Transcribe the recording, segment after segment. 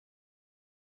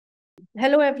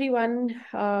Hello, everyone.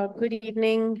 Good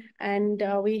evening. And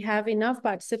we have enough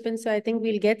participants, so I think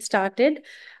we'll get started.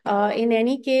 In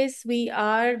any case, we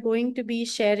are going to be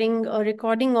sharing a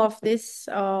recording of this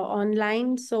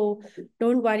online. So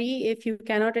don't worry if you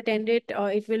cannot attend it,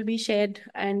 it will be shared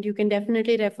and you can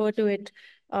definitely refer to it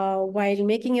while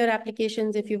making your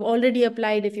applications. If you've already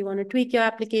applied, if you want to tweak your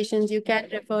applications, you can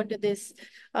refer to this.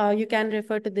 You can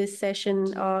refer to this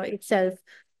session itself.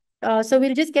 So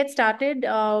we'll just get started.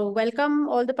 Welcome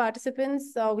all the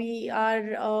participants. We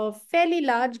are a fairly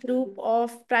large group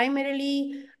of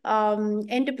primarily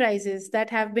enterprises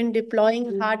that have been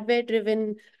deploying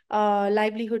hardware-driven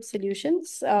livelihood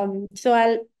solutions. So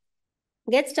I'll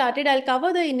get started. I'll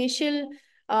cover the initial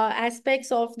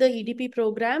aspects of the EDP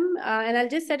program, and I'll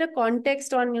just set a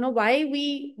context on why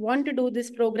we want to do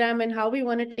this program and how we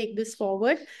want to take this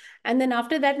forward. And then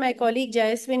after that, my colleague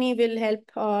Jayaswini will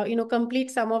help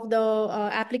complete some of the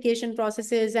application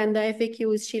processes and the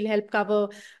FAQs. She'll help cover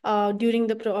during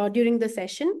the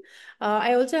session.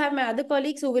 I also have my other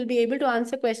colleagues who will be able to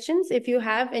answer questions. If you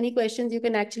have any questions, you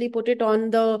can actually put it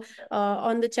on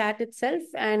the chat itself,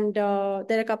 and there are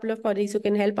a couple of colleagues who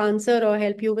can help answer or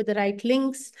help you with the right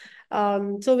links.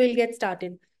 So we'll get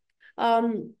started.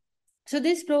 Um, so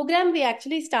this program we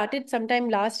actually started sometime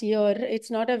last year. It's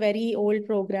not a very old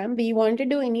program. We wanted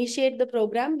to initiate the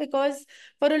program because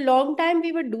for a long time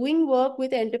we were doing work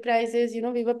with enterprises.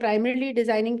 We were primarily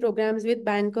designing programs with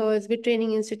bankers, with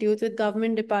training institutes, with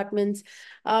government departments.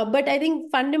 But I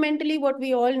think fundamentally what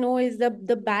we all know is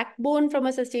the backbone from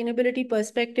a sustainability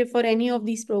perspective for any of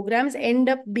these programs end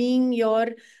up being your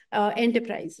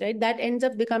enterprise, right? That ends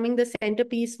up becoming the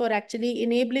centerpiece for actually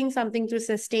enabling something to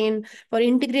sustain, for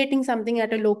integrating something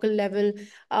at a local level.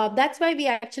 That's why we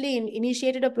actually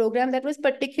initiated a program that was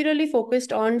particularly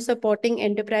focused on supporting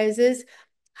enterprises,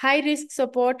 high risk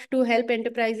support to help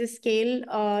enterprises scale,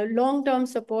 long term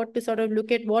support to sort of look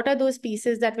at what are those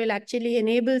pieces that will actually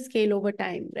enable scale over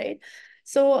time, right?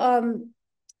 So,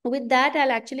 with that,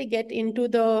 I'll actually get into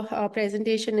the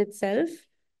presentation itself.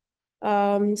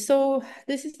 So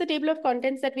this is the table of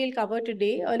contents that we'll cover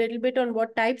today, a little bit on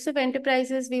what types of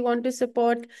enterprises we want to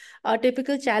support,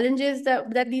 typical challenges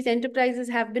that these enterprises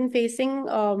have been facing.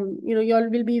 You all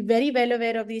will be very well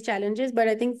aware of these challenges, but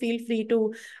I think feel free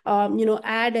to,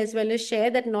 add as well as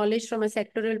share that knowledge from a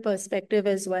sectoral perspective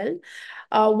as well.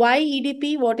 Why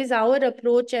EDP? What is our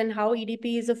approach and how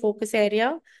EDP is a focus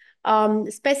area?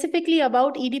 Specifically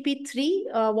about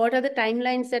EDP3, what are the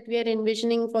timelines that we are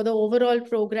envisioning for the overall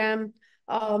program?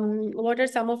 What are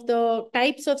some of the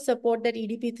types of support that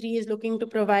EDP3 is looking to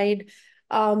provide?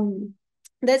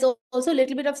 There's also a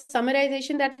little bit of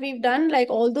summarization that we've done. Like,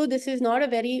 although this is not a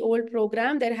very old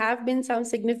program, there have been some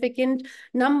significant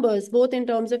numbers, both in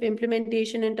terms of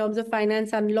implementation, in terms of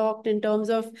finance unlocked, in terms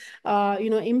of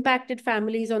impacted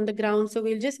families on the ground. So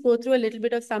we'll just go through a little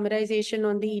bit of summarization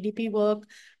on the EDP work.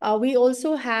 We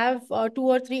also have two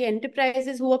or three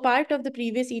enterprises who are part of the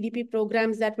previous EDP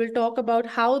programs that will talk about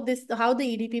how the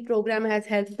EDP program has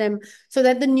helped them, so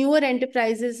that the newer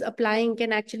enterprises applying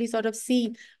can actually sort of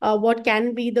see what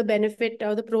can be the benefit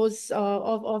or the pros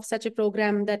of such a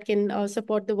program that can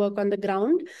support the work on the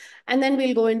ground. And then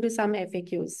we'll go into some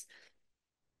FAQs.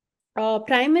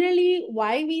 Primarily,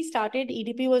 why we started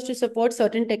EDP was to support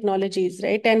certain technologies,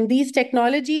 right? And these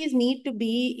technologies need to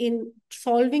be in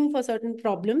solving for certain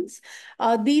problems.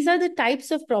 These are the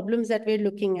types of problems that we're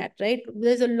looking at, right?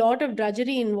 There's a lot of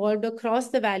drudgery involved across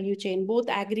the value chain, both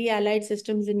agri-allied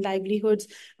systems and livelihoods,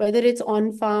 whether it's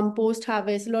on-farm,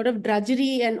 post-harvest, a lot of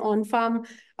drudgery and on-farm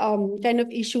kind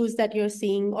of issues that you're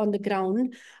seeing on the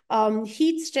ground.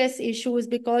 Heat stress issues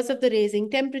because of the raising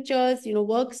temperatures,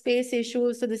 workspace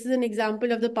issues. So this is an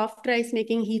example of the puffed rice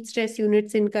making heat stress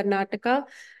units in Karnataka.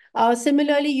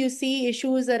 Similarly, you see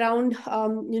issues around,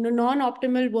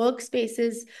 non-optimal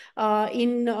workspaces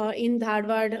in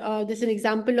Dharwad. This is an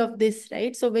example of this,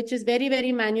 right? So which is very,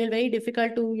 very manual, very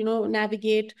difficult to,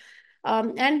 navigate.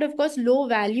 And of course, low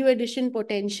value addition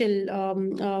potential.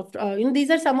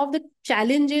 These are some of the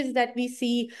challenges that we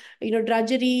see,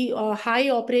 drudgery,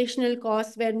 high operational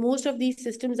costs, where most of these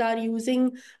systems are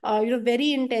using,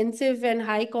 very intensive and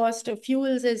high cost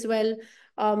fuels as well.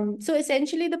 So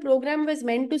essentially, the program was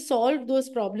meant to solve those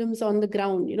problems on the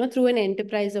ground, through an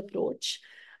enterprise approach.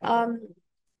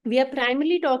 We are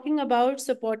primarily talking about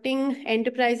supporting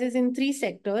enterprises in three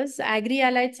sectors: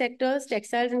 agri-allied sectors,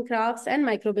 textiles and crafts, and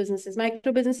micro businesses.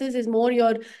 Micro businesses is more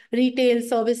your retail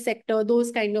service sector,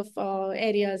 those kind of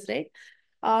areas, right?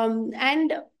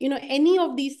 And any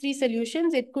of these three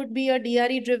solutions, it could be a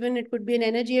DRE driven, it could be an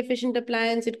energy efficient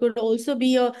appliance, it could also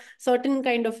be a certain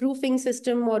kind of roofing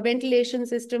system or ventilation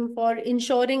system for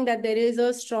ensuring that there is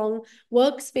a strong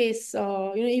workspace.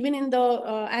 Even in the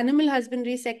animal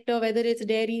husbandry sector, whether it's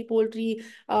dairy, poultry,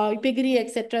 piggery,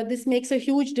 etc., this makes a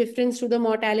huge difference to the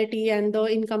mortality and the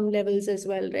income levels as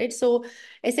well, right? So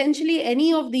essentially,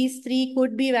 any of these three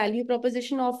could be value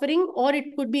proposition offering, or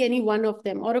it could be any one of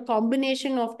them, or a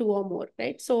combination of two or more,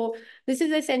 right? So this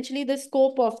is essentially the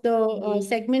scope of the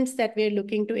segments that we're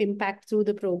looking to impact through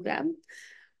the program.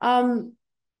 Um,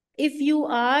 if you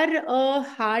are a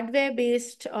hardware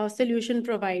based solution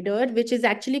provider, which is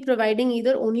actually providing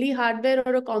either only hardware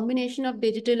or a combination of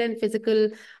digital and physical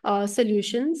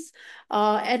solutions,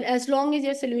 and as long as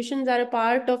your solutions are a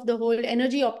part of the whole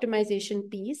energy optimization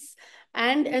piece,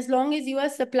 and as long as you are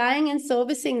supplying and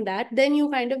servicing that, then you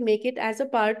kind of make it as a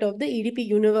part of the EDP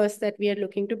universe that we are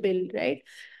looking to build, right?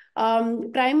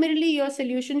 Primarily, your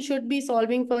solution should be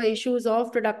solving for issues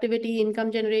of productivity, income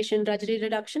generation, drudgery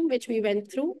reduction, which we went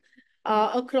through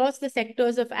across the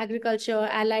sectors of agriculture,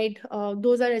 allied.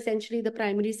 Those are essentially the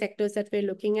primary sectors that we're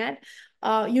looking at.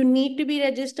 You need to be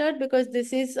registered because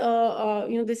this is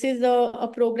a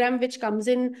program which comes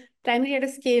in primarily at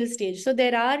a scale stage. So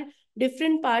there are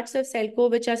different parts of SELCO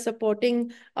which are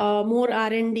supporting more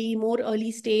R&D, more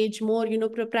early stage, more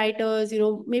proprietors,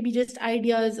 maybe just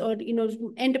ideas or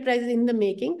enterprises in the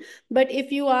making. But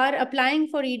if you are applying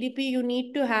for EDP, you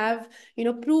need to have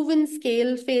proven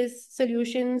scale phase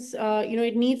solutions.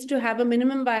 It needs to have a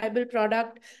minimum viable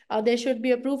product. There should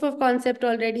be a proof of concept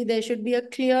already. There should be a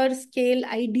clear scale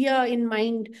idea in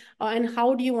mind, and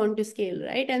how do you want to scale,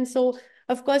 right? And so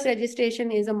of course registration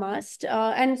is a must,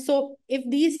 and so if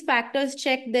these factors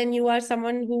check, then you are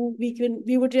someone who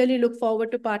we would really look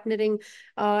forward to partnering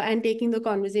and taking the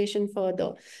conversation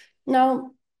further.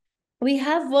 Now, we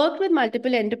have worked with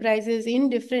multiple enterprises in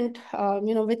different,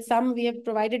 with some we have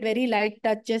provided very light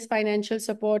touch, just financial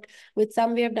support. With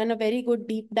some, we have done a very good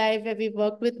deep dive where we've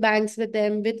worked with banks, with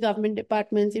them, with government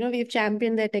departments. We've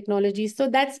championed their technologies. So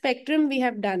that spectrum we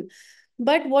have done.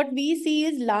 But what we see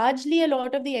is largely a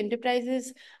lot of the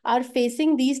enterprises are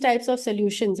facing these types of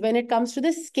solutions when it comes to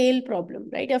the scale problem,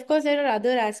 right? Of course, there are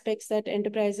other aspects that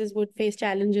enterprises would face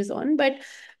challenges on, but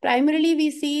primarily we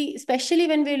see, especially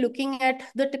when we're looking at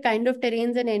the kind of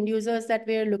terrains and end users that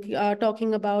we're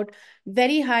talking about,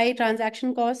 very high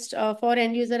transaction cost for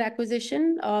end user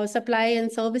acquisition, supply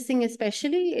and servicing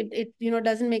especially. It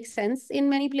doesn't make sense in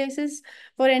many places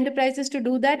for enterprises to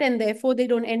do that, and therefore they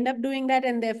don't end up doing that,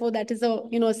 and therefore that is a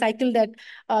cycle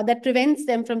that prevents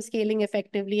them from scaling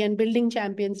effectively and building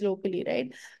champions locally,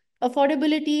 right?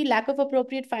 Affordability, lack of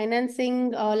appropriate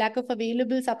financing, lack of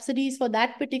available subsidies for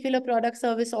that particular product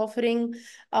service offering,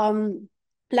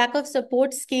 lack of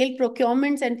support scale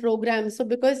procurements and programs. So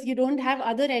because you don't have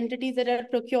other entities that are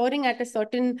procuring at a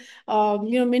certain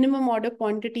minimum order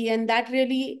quantity, and that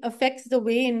really affects the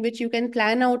way in which you can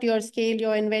plan out your scale,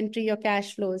 your inventory, your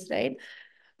cash flows, right?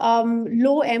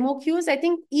 Low MOQs. I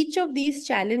think each of these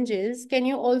challenges, can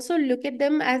you also look at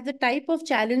them as the type of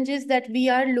challenges that we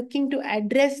are looking to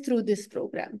address through this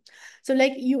program? So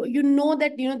like you know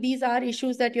that these are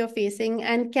issues that you're facing,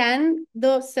 and can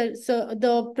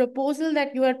the proposal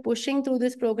that you are pushing through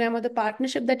this program, or the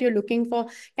partnership that you're looking for,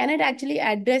 can it actually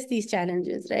address these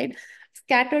challenges, right?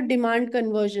 Scattered demand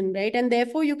conversion, right? And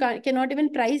therefore you cannot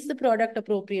even price the product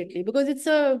appropriately, because it's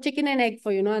a chicken and egg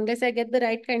for, unless I get the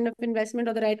right kind of investment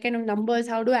or the right kind of numbers,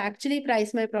 how do I actually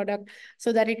price my product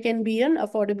so that it can be an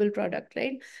affordable product,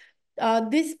 right?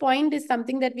 This point is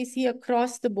something that we see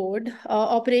across the board,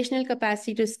 operational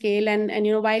capacity to scale. And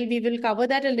while we will cover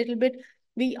that a little bit,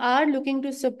 we are looking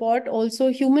to support also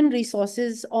human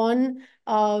resources on,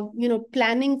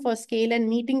 planning for scale and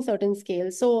meeting certain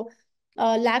scales. So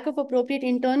lack of appropriate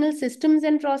internal systems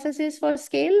and processes for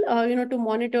scale, to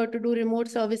monitor, to do remote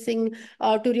servicing,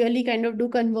 to really kind of do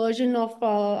conversion of,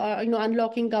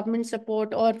 unlocking government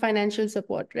support or financial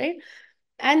support, right?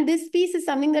 And this piece is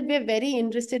something that we're very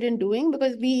interested in doing,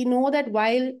 because we know that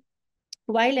while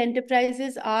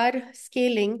enterprises are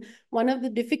scaling, one of the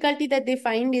difficulty that they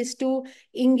find is to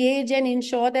engage and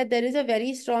ensure that there is a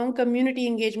very strong community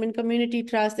engagement, community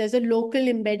trust. There's a local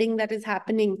embedding that is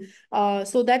happening,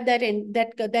 so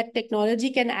that technology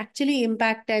can actually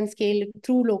impact and scale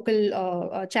through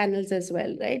local channels as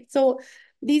well, right? So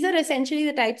these are essentially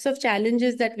the types of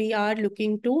challenges that we are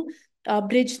looking to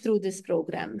bridge through this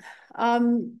program.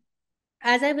 Um,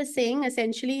 as I was saying,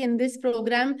 essentially in this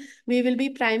program, we will be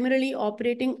primarily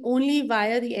operating only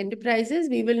via the enterprises.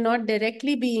 We will not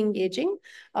directly be engaging.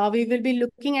 We will be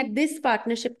looking at this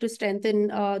partnership to strengthen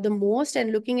the most,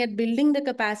 and looking at building the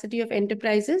capacity of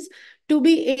enterprises to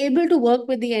be able to work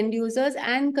with the end users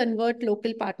and convert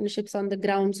local partnerships on the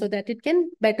ground so that it can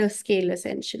better scale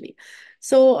essentially.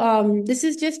 So this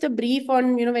is just a brief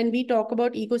on, when we talk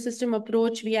about ecosystem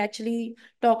approach, we actually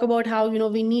talk about how,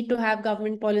 we need to have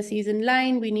government policies in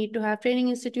line. We need to have training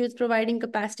institutes providing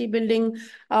capacity building.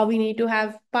 We need to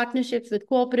have partnerships with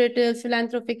cooperatives,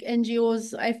 philanthropic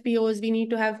NGOs, FPOs. We need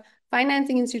to have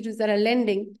financing institutes that are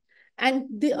lending.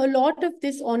 And a lot of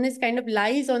this onus kind of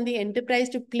lies on the enterprise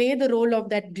to play the role of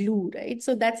that glue, right?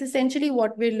 So that's essentially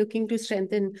what we're looking to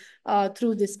strengthen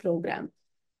through this program.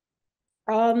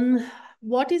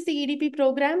 What is the EDP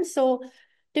program? So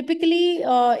typically,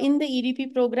 in the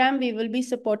EDP program, we will be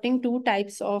supporting two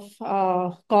types of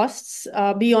costs.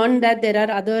 Beyond that, there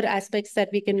are other aspects that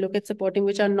we can look at supporting,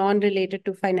 which are non-related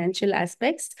to financial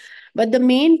aspects. But the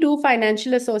main two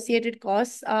financial associated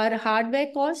costs are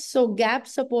hardware costs. So gap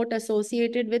support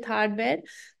associated with hardware.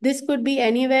 This could be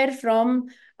anywhere from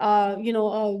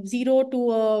 0 to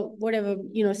whatever,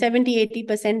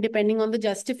 70-80%, depending on the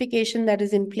justification that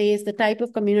is in place, the type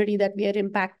of community that we are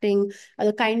impacting,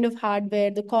 the kind of hardware,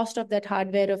 the cost of that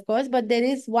hardware, of course. But there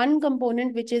is one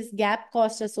component which is gap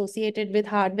cost associated with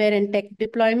hardware and tech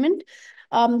deployment.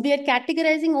 We are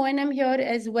categorizing O&M here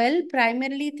as well,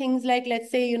 primarily things like,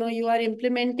 let's say, you are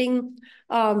implementing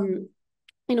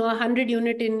 100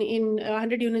 unit in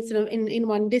 100 units in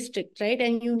one district, right?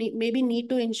 And you maybe need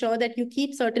to ensure that you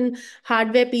keep certain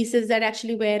hardware pieces that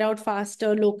actually wear out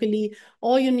faster locally,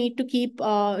 or you need to keep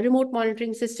remote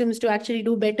monitoring systems to actually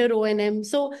do better O&M.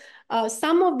 So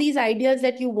some of these ideas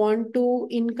that you want to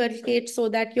inculcate so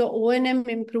that your O&M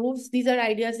improves, these are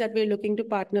ideas that we're looking to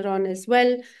partner on as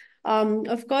well.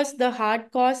 Of course, the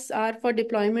hard costs are for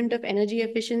deployment of energy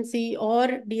efficiency or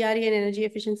DRE and energy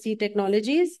efficiency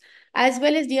technologies, as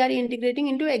well as DRE integrating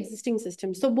into existing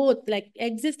systems. So both like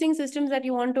existing systems that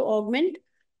you want to augment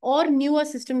or newer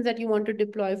systems that you want to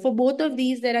deploy. For both of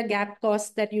these, there are gap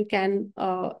costs that you can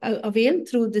avail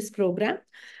through this program.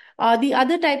 The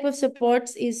other type of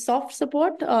supports is soft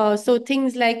support. So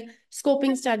things like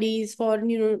scoping studies for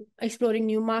exploring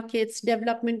new markets,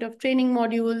 development of training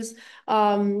modules.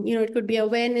 It could be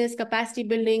awareness, capacity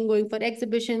building, going for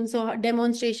exhibitions or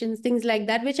demonstrations, things like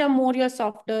that, which are more your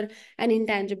softer and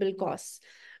intangible costs.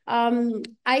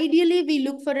 Ideally, we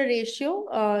look for a ratio.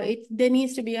 There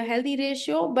needs to be a healthy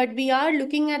ratio, but we are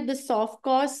looking at the soft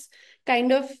costs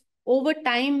kind of over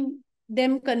time,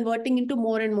 them converting into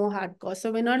more and more hard costs.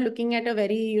 So we're not looking at a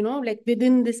very, like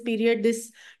within this period,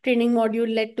 this training module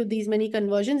led to these many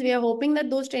conversions. We are hoping that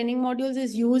those training modules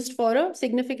is used for a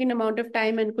significant amount of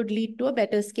time and could lead to a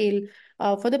better scale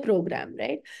for the program,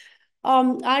 right?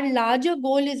 Our larger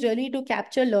goal is really to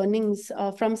capture learnings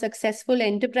from successful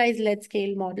enterprise-led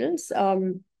scale models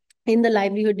in the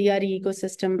livelihood DRE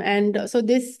ecosystem. And so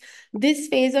this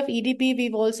phase of EDP,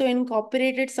 we've also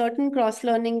incorporated certain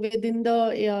cross-learning within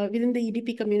the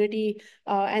EDP community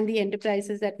and the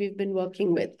enterprises that we've been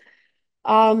working with.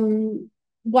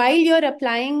 While you're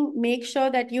applying, make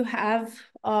sure that you have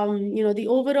the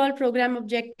overall program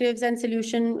objectives and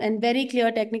solution and very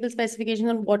clear technical specifications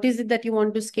on what is it that you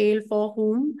want to scale for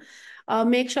whom.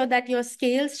 Make sure that your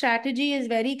scale strategy is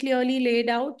very clearly laid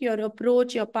out, your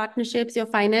approach, your partnerships, your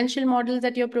financial models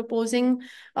that you're proposing,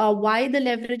 why the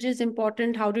leverage is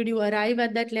important, how did you arrive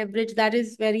at that leverage. That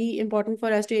is very important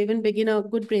for us to even begin a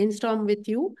good brainstorm with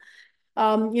you.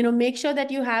 Make sure that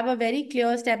you have a very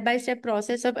clear step-by-step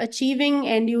process of achieving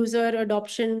end user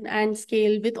adoption and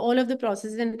scale with all of the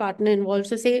processes and partner involved.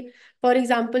 So say, for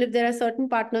example, if there are certain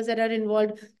partners that are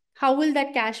involved, how will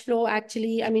that cash flow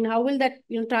actually, I mean, how will that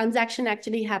transaction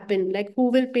actually happen? Like who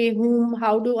will pay whom?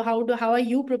 How are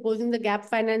you proposing the gap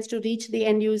finance to reach the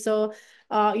end user?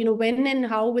 When and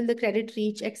how will the credit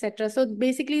reach, etc. So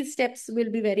basically steps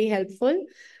will be very helpful.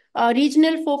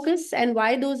 Regional focus and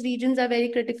why those regions are very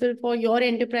critical for your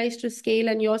enterprise to scale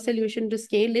and your solution to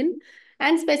scale in,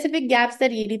 and specific gaps that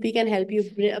EDP can help you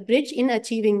bridge in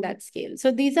achieving that scale.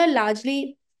 So these are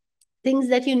largely things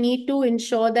that you need to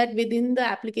ensure that within the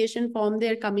application form,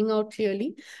 they're coming out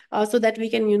clearly so that we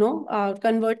can,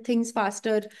 convert things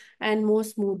faster and more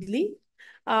smoothly.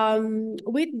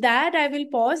 With that, I will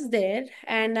pause there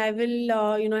and I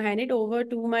will, hand it over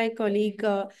to my colleague,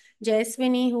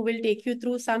 Jayaswini, who will take you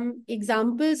through some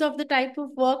examples of the type of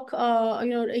work,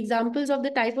 examples of the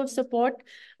type of support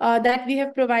that we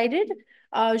have provided.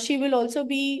 She will also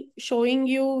be showing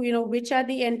you, which are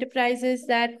the enterprises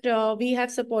that we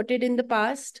have supported in the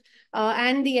past,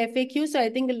 and the FAQ. So I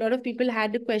think a lot of people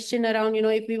had a question around,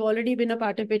 if we've already been a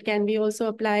part of it, can we also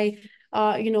apply?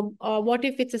 What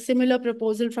if it's a similar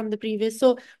proposal from the previous?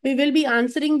 So we will be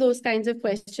answering those kinds of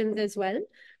questions as well,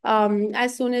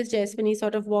 as soon as Jasmine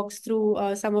sort of walks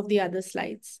through some of the other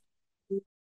slides.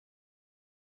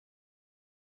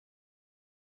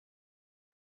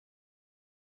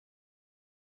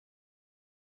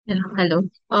 Hello.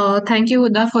 Thank you,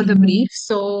 Uda, for the brief.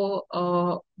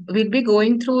 We'll be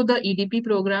going through the EDP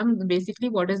program. Basically,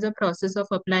 what is the process of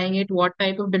applying it, what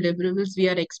type of deliverables we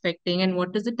are expecting, and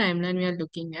what is the timeline we are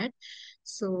looking at.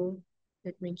 So,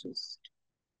 let me just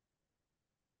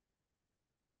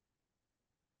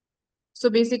So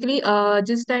basically,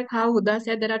 just like how Huda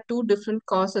said, there are two different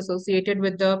costs associated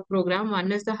with the program.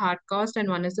 One is the hard cost and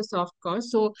one is the soft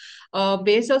cost.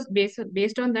 Based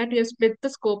on that, we have split the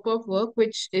scope of work,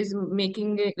 which is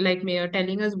making it like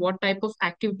telling us what type of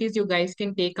activities you guys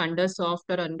can take under soft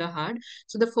or under hard.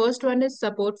 So the first one is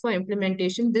support for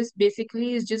implementation. This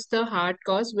basically is just the hard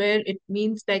cost, where it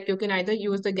means like you can either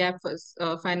use the gap for,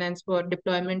 finance for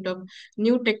deployment of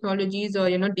new technologies, or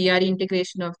DRE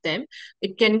integration of them.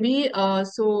 It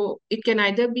can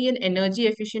either be an energy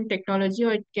efficient technology,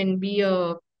 or it can be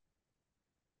a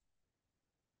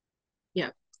yeah,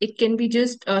 it can be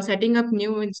just setting up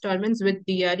new installments with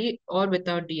DRE or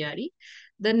without DRE.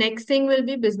 The next thing will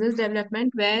be business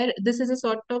development, where this is a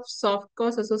sort of soft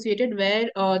cost associated, where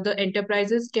the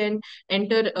enterprises can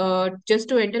enter just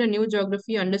to enter a new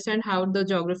geography, understand how the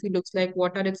geography looks like,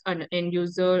 what are its end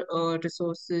user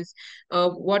resources,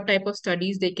 what type of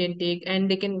studies they can take,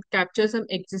 and they can capture some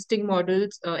existing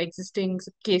models, existing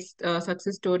case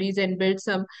success stories, and build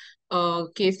some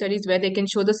case studies where they can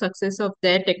show the success of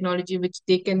their technology, which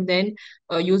they can then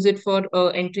use it for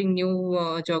entering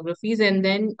new geographies. And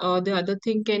then the other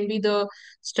thing can be the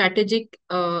strategic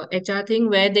HR thing,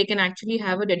 where they can actually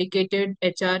have a dedicated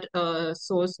HR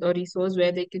source or resource,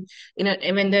 where they can,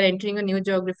 when they're entering a new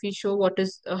geography, show what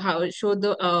is how show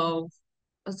the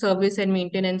service and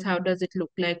maintenance, how does it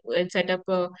look like, and set up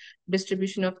a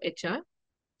distribution of HR.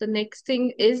 The next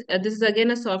thing is, this is again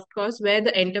a soft cost, where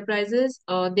the enterprises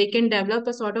they can develop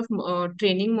a sort of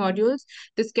training modules.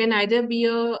 This can either be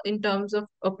in terms of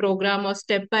a program or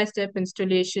step by step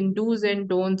installation, do's and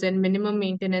don'ts, and minimum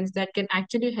maintenance, that can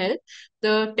actually help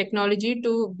the technology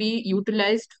to be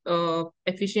utilized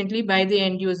efficiently by the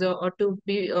end user, or to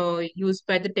be used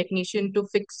by the technician to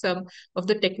fix some of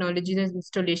the technologies and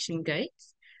installation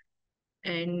guides.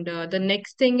 And the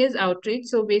next thing is outreach.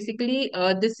 So basically,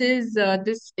 this is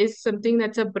something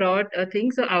that's a broad thing.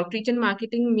 So outreach and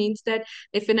marketing means that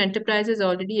if an enterprise is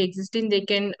already existing, they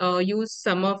can use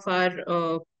some of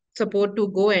our support to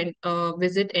go and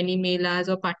visit any melas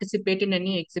or participate in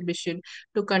any exhibition,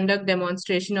 to conduct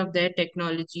demonstration of their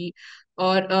technology,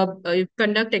 or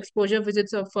conduct exposure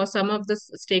visits for some of the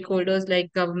stakeholders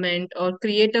like government, or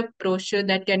create a brochure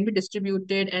that can be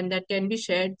distributed and that can be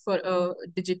shared for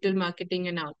digital marketing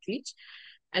and outreach.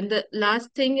 And the last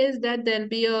thing is that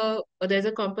there's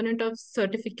a component of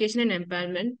certification and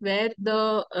empowerment, where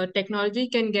the technology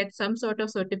can get some sort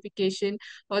of certification,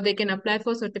 or they can apply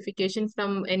for certification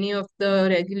from any of the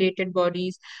regulated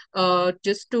bodies,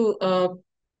 just to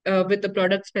with the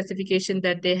product specification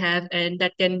that they have, and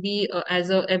that can be as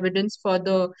a evidence for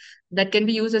the that can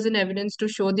be used as an evidence to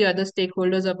show the other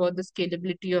stakeholders about the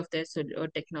scalability of their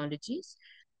technologies.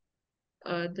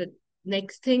 The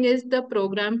next thing is the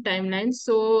program timeline.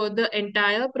 So the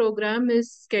entire program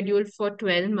is scheduled for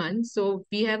 12 months. So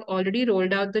we have already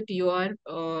rolled out the TOR,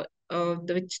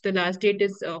 which the last date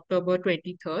is October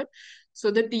 23rd.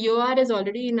 So the TOR is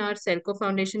already in our SELCO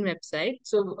Foundation website.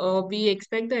 So we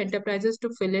expect the enterprises to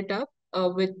fill it up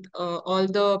with all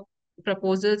the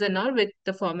proposals and all, with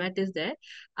the format is there.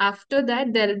 After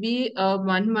that, there'll be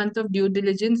 1 month of due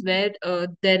diligence, where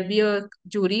there'll be a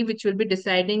jury which will be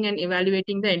deciding and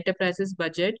evaluating the enterprise's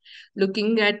budget,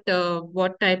 looking at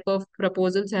what type of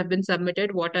proposals have been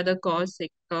submitted, what are the costs,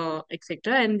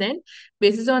 etc. And then,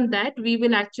 basis on that, we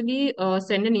will actually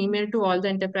send an email to all the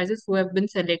enterprises who have been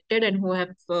selected, and who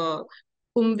have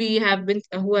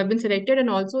been selected, and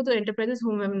also the enterprises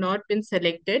whom have not been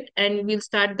selected, and we'll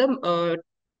start the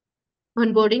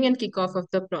onboarding and kickoff of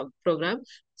the program.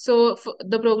 So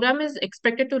the program is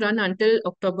expected to run until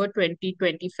October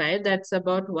 2025. That's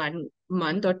about 1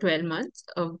 month or 12 months,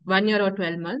 1 year or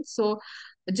 12 months. So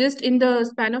just in the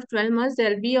span of 12 months,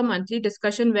 there'll be a monthly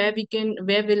discussion where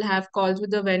we'll have calls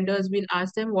with the vendors. We'll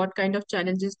ask them what kind of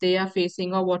challenges they are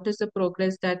facing, or what is the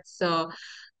progress that's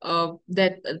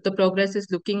that the progress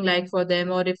is looking like for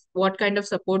them, or if what kind of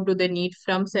support do they need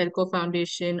from SELCO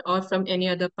Foundation or from any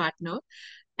other partner.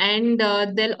 And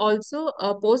they'll also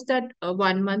post that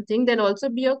 1 month thing. There'll also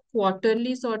be a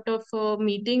quarterly sort of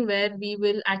meeting where we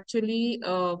will actually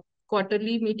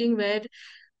quarterly meeting where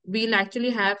we'll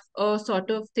actually have a sort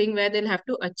of thing where they'll have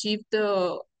to achieve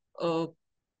uh,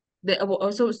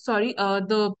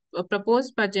 the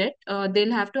proposed budget.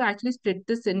 They'll have to actually split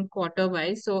this in quarter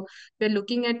wise. So we're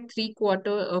looking at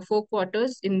 4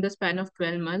 quarters in the span of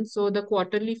 12 months. So the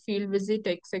quarterly field visit,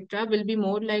 etc., will be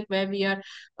more like where we are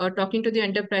talking to the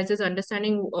enterprises,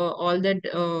 understanding all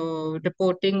that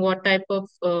reporting, what type of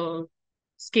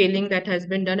scaling that has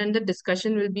been done, and the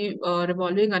discussion will be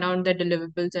revolving around the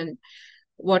deliverables and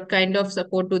what kind of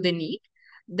support do they need.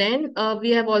 Then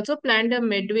we have also planned a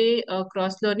midway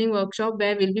cross-learning workshop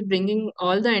where we'll be bringing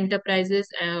all the enterprises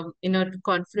in a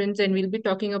conference, and we'll be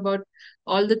talking about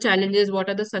all the challenges, what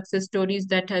are the success stories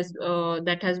that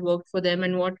has worked for them,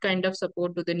 and what kind of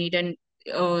support do they need, and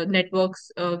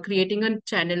networks, creating a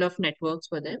channel of networks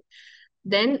for them.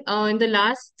 Then, in the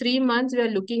last 3 months, we are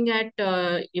looking at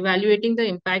evaluating the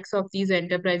impacts of these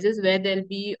enterprises, where there'll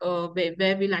be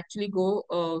where we'll actually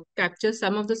go capture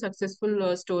some of the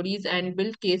successful stories and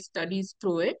build case studies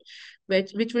through it,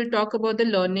 which will talk about the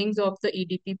learnings of the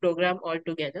EDP program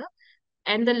altogether.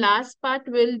 And the last part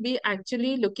will be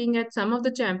actually looking at some of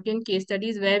the champion case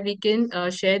studies where we can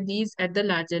share these at the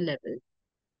larger level.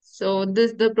 So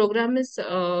the program is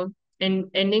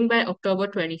ending by October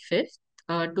 25th,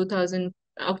 2000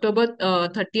 October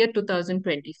 30th,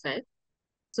 2025.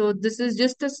 So this is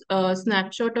just a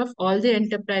snapshot of all the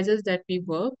enterprises that we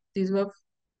work. These are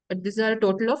a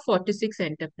total of 46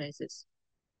 enterprises.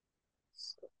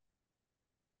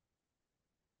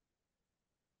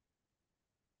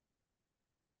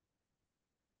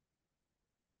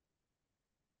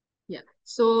 Yeah.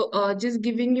 So, just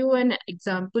giving you an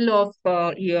example of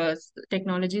yes,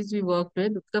 technologies we worked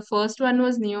with. The first one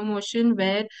was NeoMotion,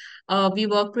 where we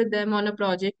worked with them on a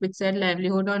project which said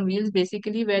Livelihood on Wheels,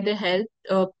 basically where they help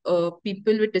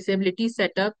people with disabilities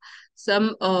set up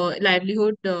some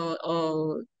livelihood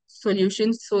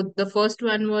solutions. So the first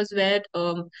one was where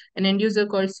an end user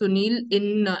called Sunil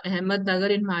in Ahmednagar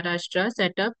in Maharashtra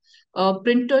set up a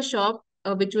printer shop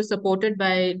which was supported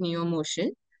by NeoMotion.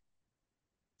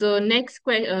 The next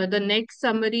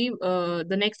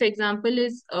example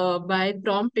is by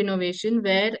Prompt Innovation,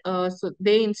 where so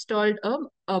they installed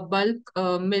a bulk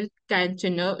milk can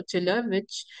chiller,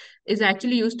 which is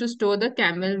actually used to store the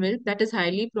camel milk that is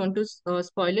highly prone to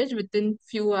spoilage within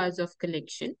few hours of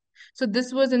collection. So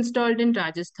this was installed in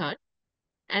Rajasthan.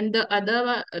 And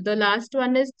the last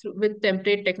one is with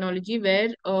template technology, where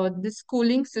this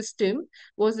cooling system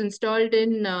was installed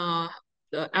in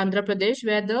Andhra Pradesh,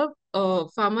 where the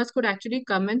farmers could actually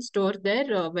come and store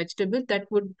their vegetables that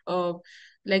would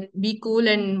like be cool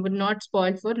and would not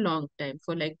spoil for long time,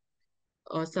 for like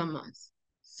some hours.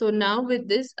 So now with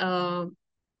this,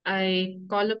 I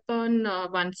call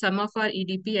upon some of our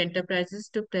EDP enterprises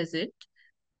to present.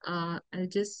 I'll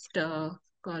just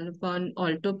call upon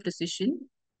Alto Precision.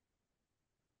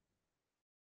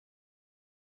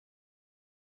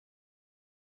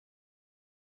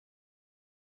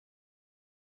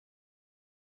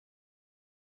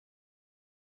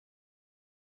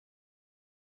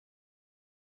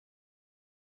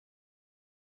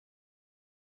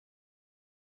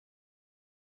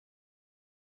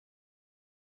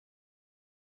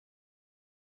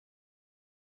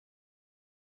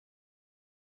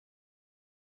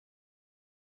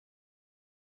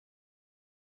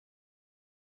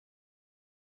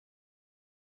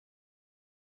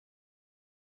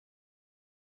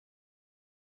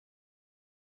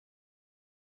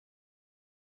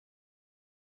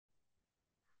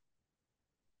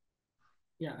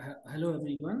 Yeah, hello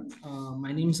everyone.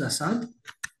 My name is Asad.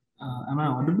 Am I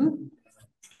audible?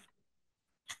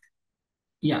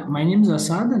 Yeah, my name is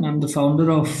Asad and I'm the founder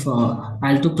of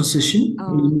Alto Precision.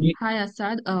 Hi,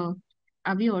 Asad. Are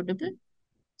we audible?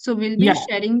 So we'll be Yeah,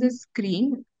 sharing the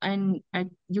screen, and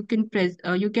you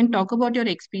can talk about your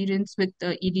experience with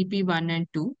EDP 1 and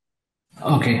 2.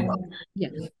 okay. Yeah.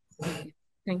 Okay.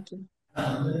 Thank you.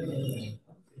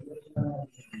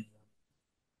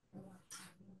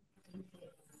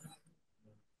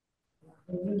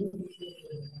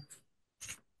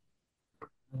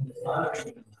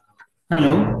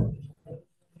 Hello.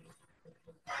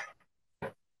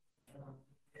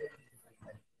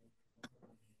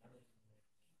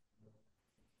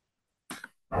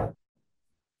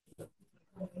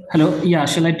 Hello. Yeah,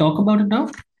 shall I talk about it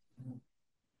now?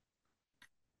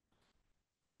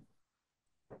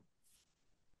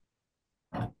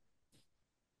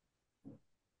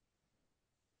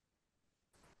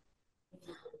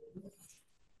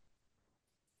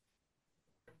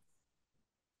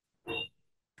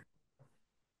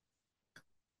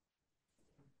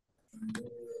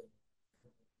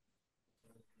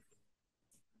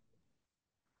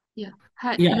 Yeah.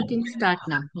 Hi, Yeah, you can start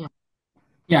now. Yeah.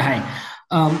 yeah, hi.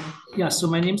 Yeah, so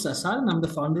my name's Asad and I'm the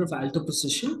founder of Alto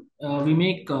Precision. We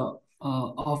make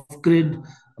off-grid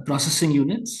processing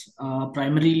units,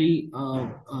 primarily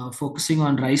focusing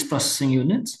on rice processing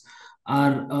units.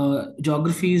 Our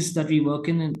geographies that we work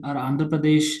in are Andhra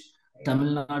Pradesh,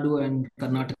 Tamil Nadu, and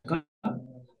Karnataka.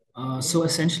 So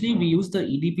essentially, we use the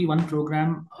EDP-1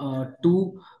 program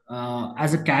to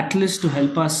as a catalyst to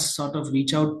help us sort of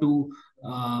reach out to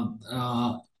uh,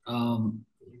 uh, um,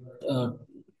 uh,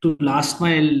 last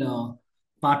mile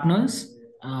partners,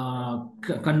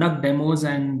 conduct demos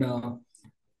and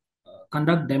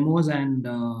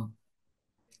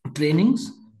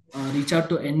trainings, reach out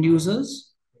to end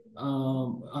users,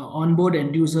 onboard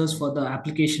end users for the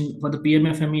application for the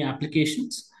PMFME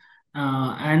applications,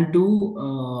 and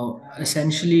to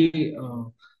essentially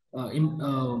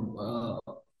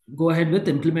go ahead with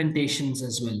implementations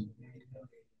as well.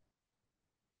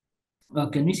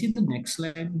 Can we see the next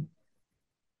slide?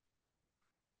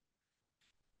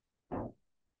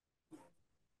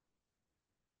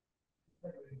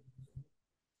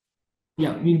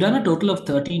 Yeah, we've done a total of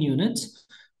 13 units.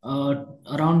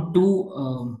 Around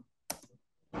two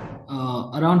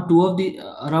around two of the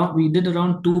around we did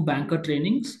around two banker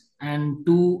trainings and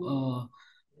two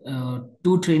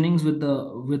trainings with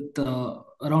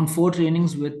around four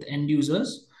trainings with end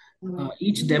users.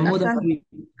 Each demo that Asad, we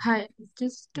hi,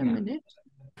 just a Yeah, minute.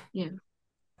 Yeah,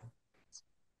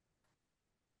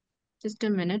 just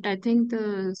a minute. I think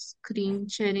the screen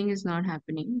sharing is not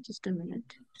happening. Just a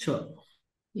minute. sure.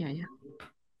 Yeah, yeah.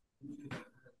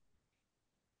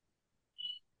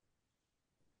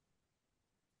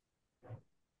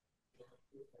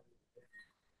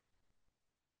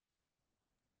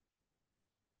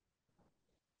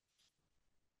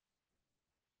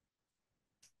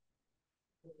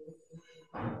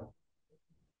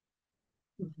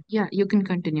 Yeah, you can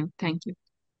continue. Thank you.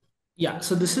 Yeah,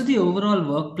 so this is the overall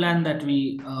work plan that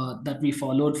we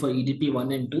followed for EDP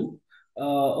 1 and 2.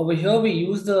 Over here, we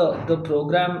use the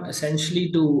program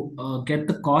essentially to get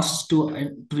the costs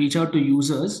to reach out to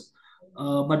users.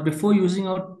 But before reaching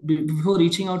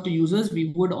out to users,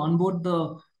 we would onboard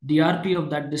the DRP of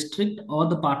that district or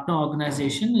the partner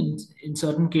organization. In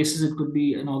certain cases, it could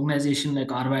be an organization like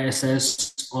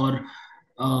RYSS or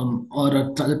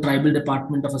the tribal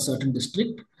department of a certain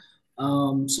district.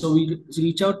 So we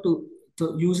reach out to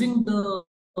using the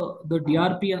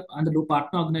DRP and the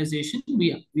partner organization.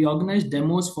 We organize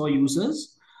demos for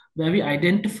users where we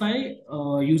identify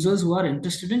users who are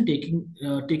interested in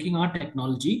taking our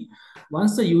technology.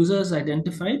 Once the user is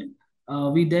identified,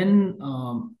 we then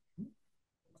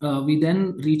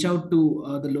reach out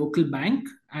to the local bank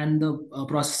and the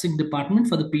processing department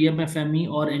for the PMFME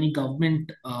or any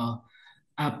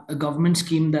a government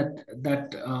scheme that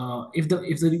if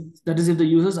the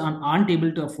users aren't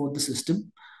able to afford the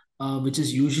system, which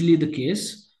is usually the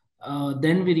case.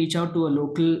 Then we reach out to a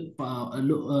local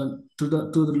to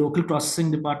the local processing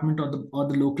department or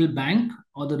the local bank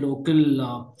or the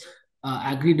local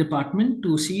agri department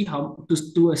to see how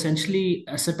to essentially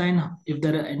ascertain if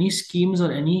there are any schemes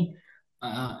or any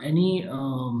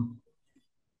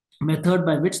method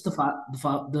by which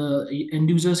the end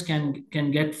users can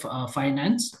get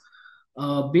finance.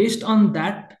 Based on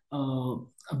that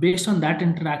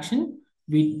interaction,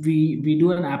 we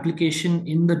do an application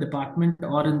in the department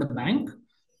or in the bank,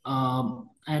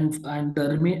 and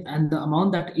the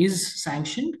amount that is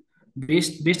sanctioned,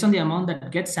 based on the amount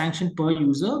that gets sanctioned per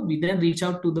user, we then reach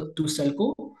out to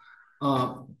SELCO,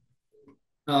 uh,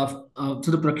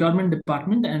 to the procurement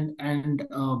department, and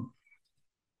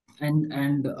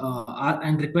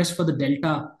request for the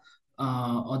delta,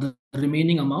 or the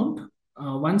remaining amount.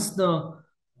 Once the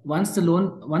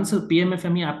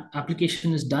PMFME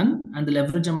application is done and the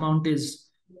leverage amount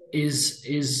is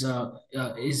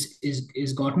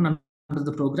gotten under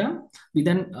the program, we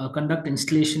then conduct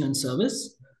installation and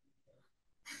service.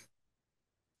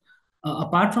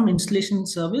 Apart from installation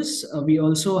service, we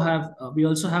also have a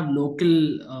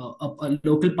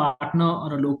local partner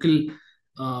or a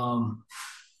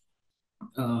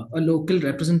local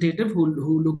representative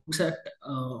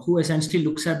who essentially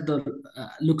looks at the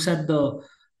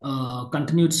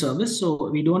continued service. So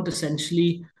we don't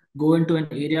essentially go into an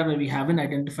area where we haven't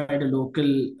identified a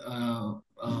local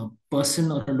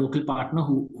person or a local partner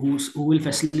who will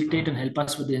facilitate and help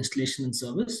us with the installation and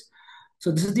service.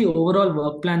 So this is the overall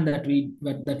work plan that we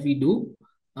do.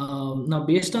 Now,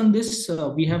 based on this,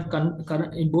 we have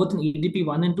in both in EDP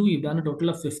 1 and 2, we've done a total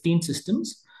of 15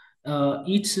 systems.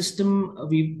 Each system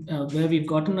where we've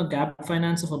gotten a gap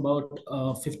finance of about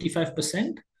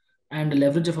 55% and a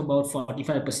leverage of about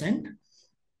 45%.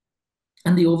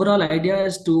 And the overall idea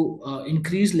is to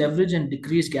increase leverage and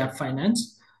decrease gap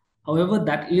finance. However,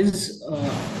 that is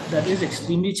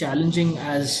extremely challenging,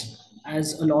 as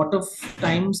a lot of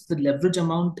times the leverage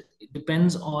amount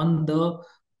depends on the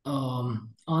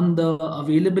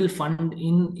available fund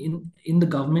in the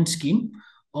government scheme,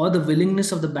 or the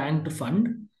willingness of the bank to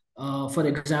fund. For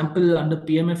example, under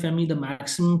PMFME, the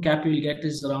maximum cap you will get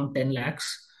is around 10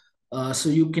 lakhs. So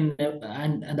you can,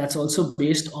 and that's also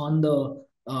based on the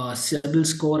CIBIL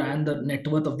score and the net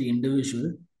worth of the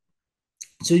individual.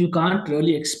 So you can't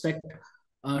really expect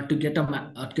to get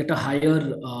a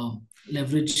higher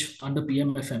leverage under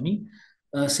PMFME.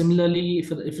 Similarly,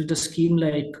 if it's a scheme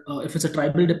like, if it's a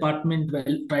tribal department,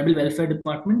 tribal welfare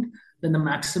department, then the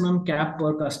maximum cap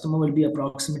per customer will be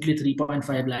approximately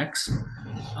 3.5 lakhs.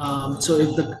 So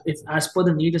if as per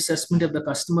the need assessment, if the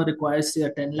customer requires, say,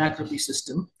 a 10 lakh rupee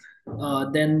system,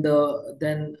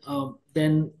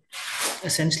 then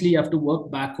essentially you have to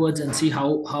work backwards and see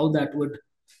how that would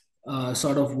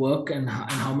sort of work, and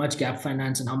how much gap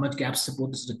finance and how much gap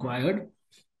support is required.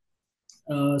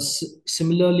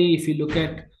 Similarly, if you look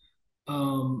at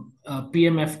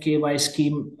PMFKY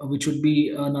scheme, which would be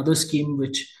another scheme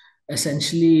which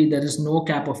essentially there is no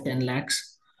cap of 10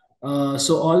 lakhs.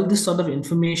 So all this sort of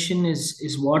information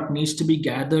is what needs to be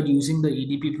gathered using the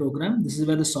EDP program. This is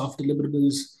where the soft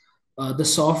deliverables, the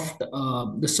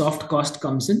soft cost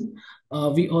comes in.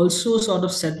 We also sort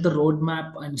of set the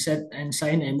roadmap and set and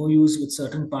sign MOUs with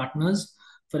certain partners.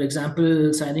 For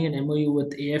example, signing an MOU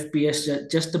with AFPS,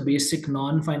 just a basic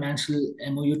non-financial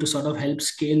MOU to sort of help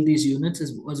scale these units,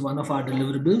 was one of our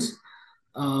deliverables,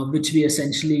 which we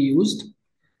essentially used,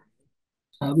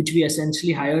 which we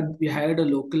essentially hired. We hired a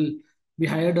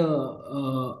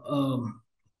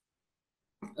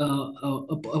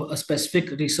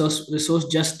specific resource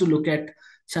just to look at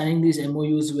signing these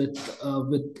MOUs with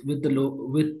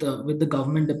the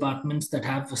government departments that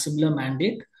have a similar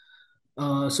mandate.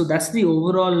 So that's the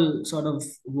overall sort of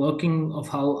working of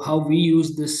how we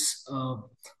use this,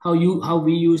 how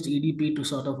we used EDP to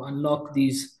sort of unlock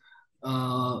these,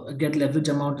 get leverage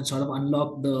amount and sort of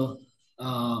unlock the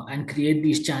and create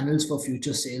these channels for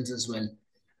future sales as well.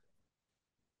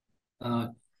 uh,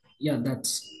 yeah,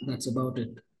 that's about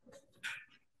it.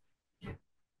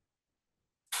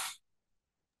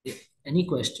 Yeah. Any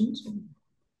questions?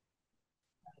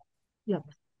 Yeah.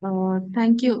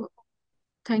 Thank you.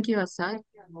 Thank you, Asad.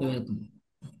 You're welcome.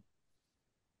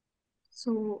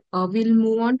 So we'll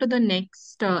move on to the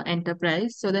next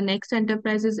enterprise. So the next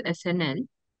enterprise is SNL.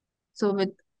 So with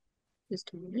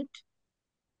just a minute.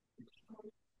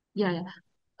 Yeah,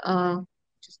 yeah.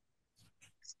 Just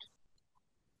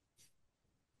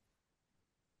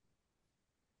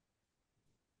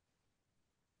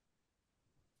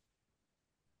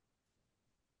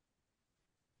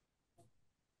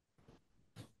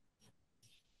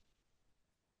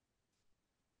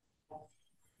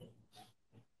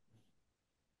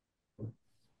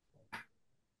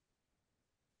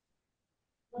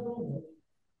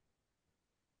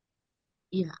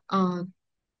yeah. Uh,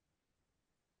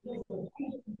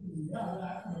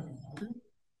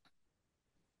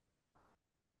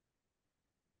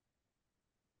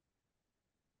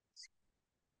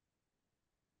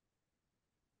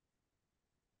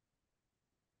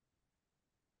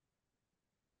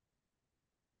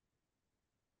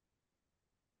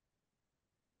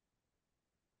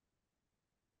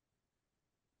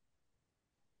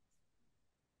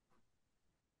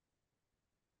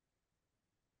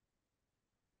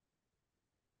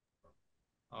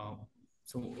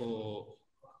 so,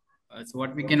 so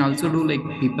what we can also do, like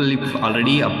people if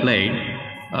already applied,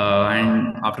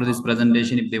 and after this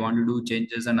presentation, if they want to do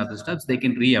changes and other steps, they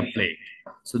can reapply.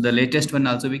 So the latest one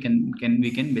also we can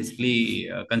basically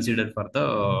consider for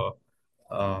the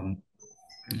um,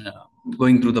 uh,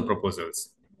 going through the proposals.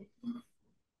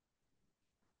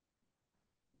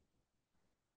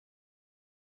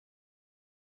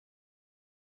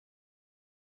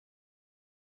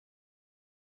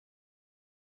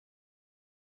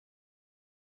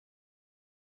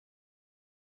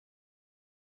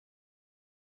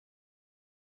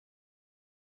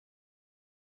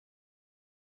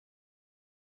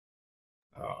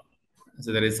 Uh,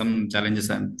 so there is some challenges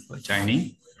for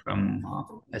joining from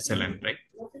SLN, right?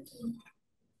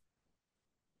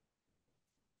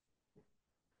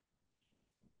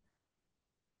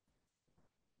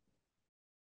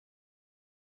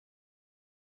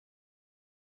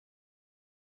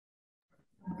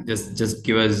 Just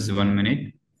give us 1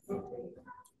 minute.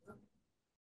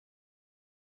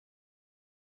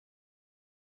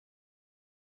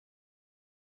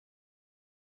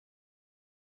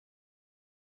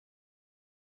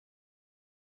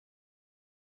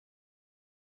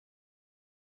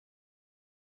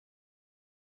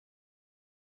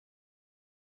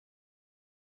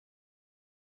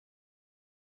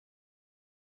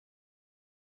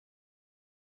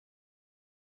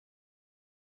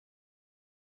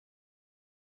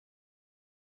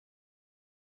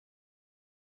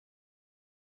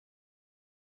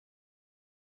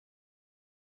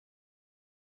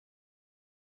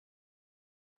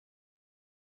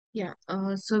 Yeah,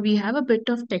 so we have a bit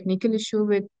of technical issue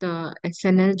with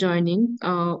SNL joining.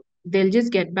 They'll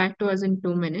just get back to us in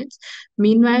 2 minutes.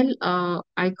 Meanwhile,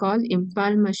 I call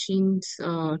Impal Machines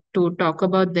to talk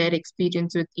about their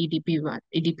experience with EDP1,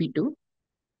 EDP2.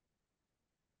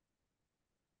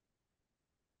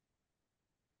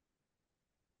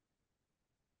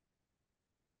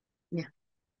 Yeah.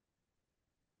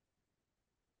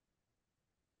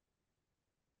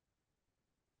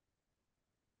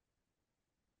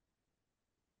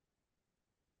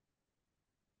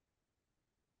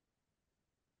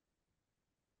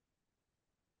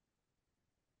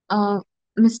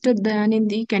 Mr.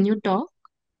 Dayanindi, can you talk?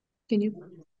 Can you?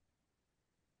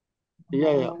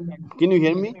 Yeah, yeah. Can you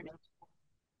hear me?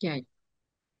 Yeah.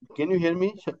 Can you hear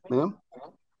me, madam?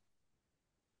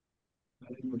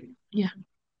 Yeah.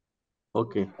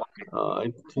 Okay.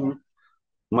 I think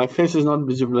my face is not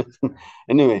visible.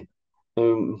 Anyway,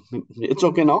 it's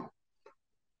okay now.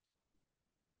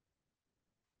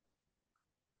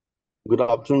 Good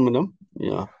afternoon, madam.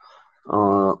 Yeah.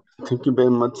 Thank you very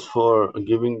much for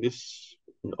giving this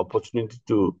opportunity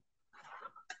to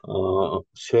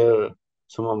share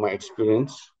some of my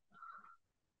experience.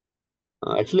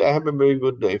 Actually, I have a very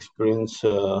good experience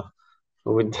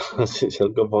with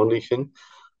SELCO Foundation.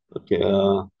 Okay.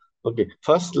 Okay.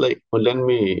 First, let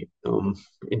me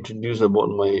introduce about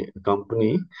my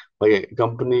company. My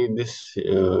company, this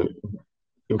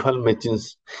Impal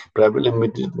Machines Private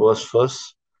Limited, was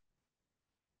first.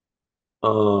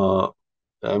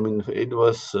 It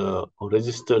was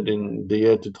registered in the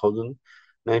year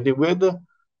 2019, where the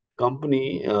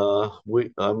company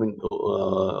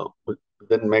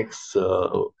then makes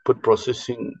food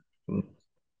processing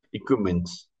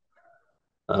equipments,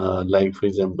 like for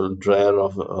example dryer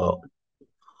of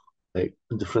like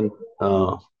different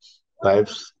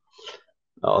types,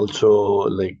 also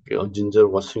like ginger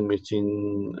washing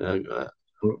machine,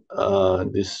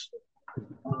 this.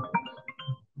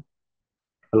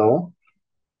 Hello.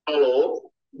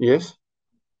 Hello. Yes.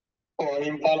 और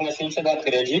Imphal machine से बात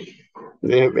करें जी.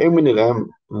 एक minute, I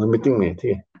am meeting में,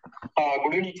 ठीक है. हाँ,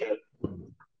 good evening sir.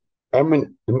 I mean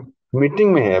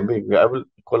meeting में है अभी. I will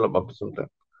call up after some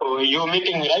time. You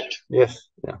meeting right? Yes.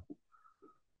 या.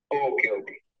 Okay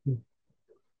okay.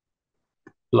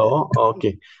 Hello.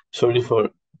 Okay. Sorry for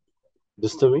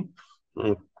disturbing.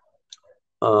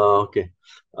 Okay.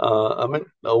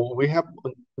 We have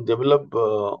developed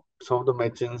some of the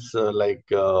machines like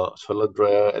solar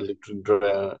dryer, electric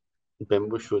dryer,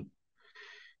 bamboo shoot,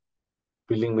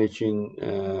 peeling machine,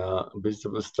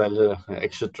 vegetable styler,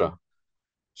 etc.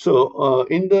 So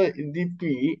in the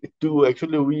EDP2,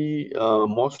 actually we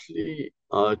mostly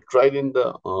tried in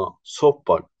the soft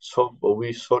part. So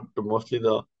we sought mostly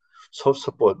the soft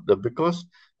support, because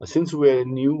since we are a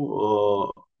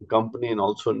new company and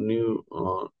also new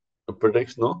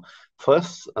products, no.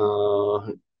 First,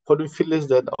 what we feel is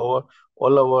that all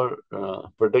our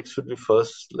products should be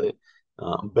first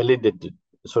validated,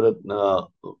 so that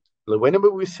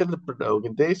whenever we sell the product, okay,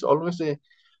 there is always a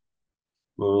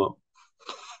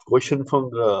question from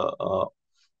the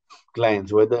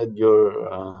clients whether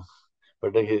your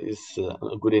product is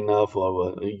good enough,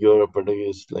 or your product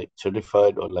is like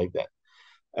certified or like that.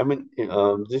 I mean,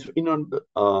 this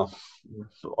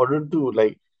order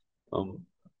to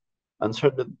answer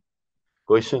the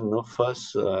question, no,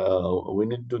 first we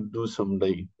need to do some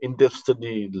in-depth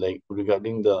study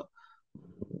regarding the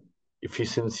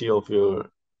efficiency of your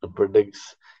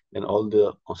products and all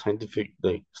the scientific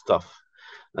stuff,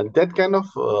 and that kind of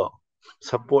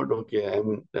support. Okay, I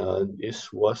mean,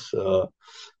 this was uh,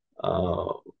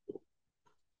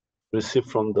 received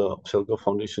from the SELCO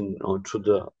Foundation through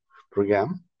the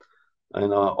program,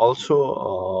 and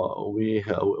also we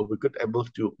could able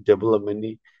to develop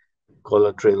many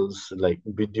collaterals like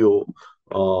video,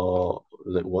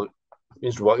 work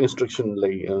instruction,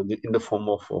 in the form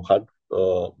of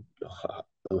uh,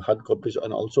 hard copies,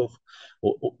 and also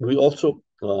we also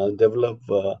develop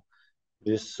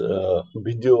this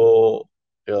video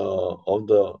of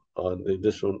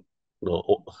this one,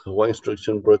 one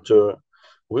instruction brochure.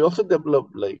 We also develop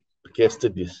case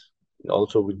studies.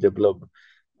 Also, we develop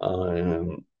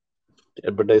um,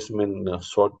 advertisement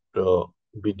short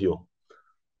video.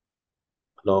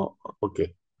 No,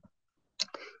 okay.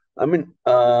 I mean,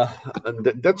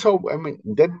 that's how. I mean,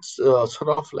 that's sort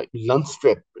of like lunch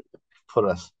step for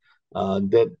us.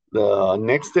 That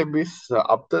next step is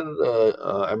after.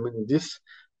 I mean, this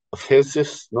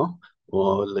phases, no.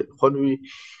 What we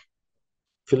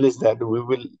feel is that we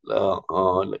will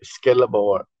scale up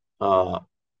our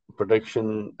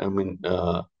production. I mean,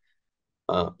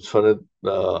 so that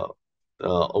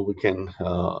we can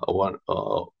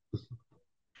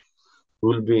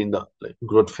will be in the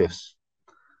growth phase.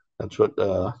 That's what.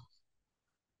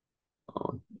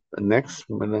 Next,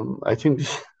 madam, I think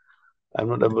I'm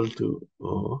not able to.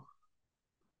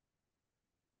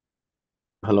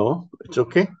 Hello, it's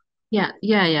okay. Yeah.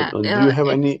 Do you have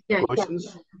any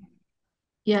questions?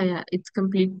 Yeah, it's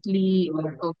completely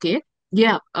okay.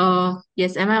 Yeah.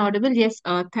 Yes, am I audible? Yes.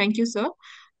 Thank you, sir.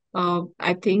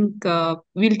 I think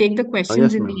we'll take the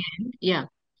questions Yes, in the ma'am. end. Yeah.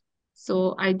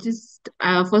 So I just,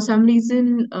 for some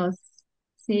reason,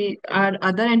 see, our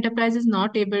other enterprise is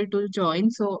not able to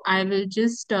join. So I will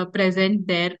just present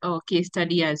their case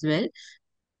study as well.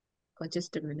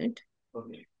 Just a minute.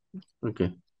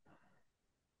 Okay.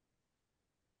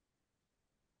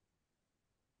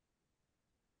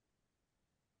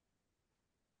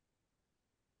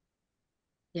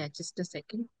 Yeah, just a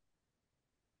second.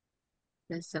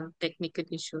 There's some technical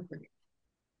issue.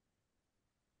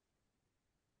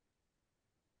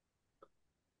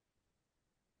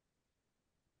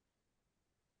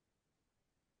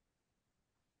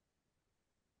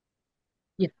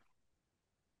 Yeah.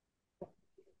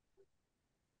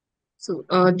 So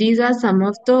these are some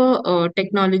of the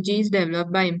technologies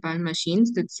developed by Impal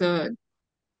Machines. It's a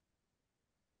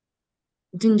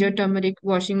ginger turmeric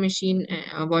washing machine,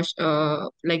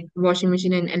 like washing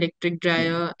machine and electric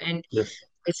dryer, and Yes.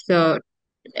 it's a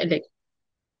elec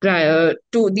dryer.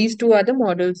 These two are the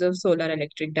models of solar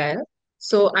electric dryer.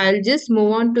 So I'll just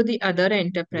move on to the other Yes.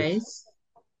 enterprise.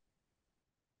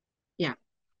 Yeah.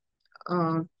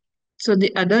 Uh, So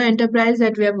the other enterprise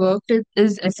that we have worked with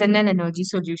is SNL Energy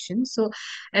Solutions. So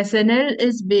SNL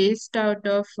is based out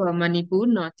of Manipur,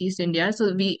 Northeast India.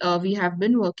 So we have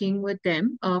been working with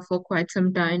them for quite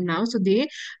some time now. So they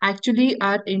actually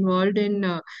are involved in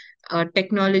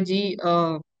technology,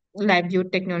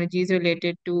 livelihood technologies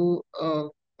related to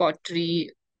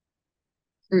pottery,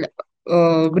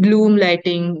 loom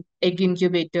lighting, egg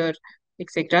incubator,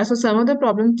 etc. So some of the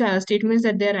problem statements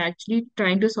that they're actually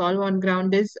trying to solve on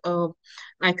ground is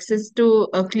access to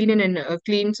a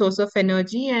clean source of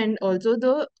energy, and also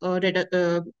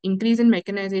the increase in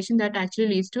mechanization that actually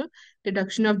leads to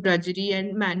reduction of drudgery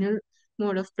and manual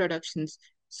mode of productions.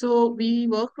 So we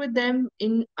worked with them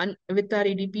with our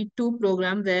EDP2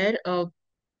 program, where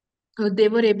they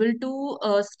were able to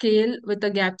scale with the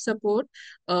gap support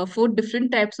for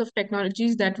different types of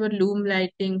technologies that were loom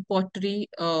lighting, pottery,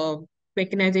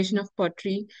 mechanization of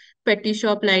pottery, petty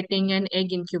shop lighting, and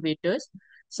egg incubators.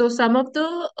 So some of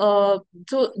the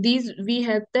so these we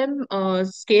helped them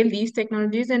scale these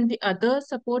technologies, and the other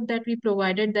support that we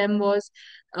provided them was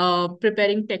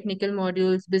preparing technical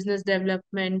modules, business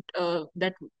development,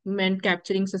 that meant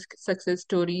capturing success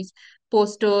stories,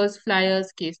 posters,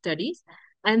 flyers, case studies.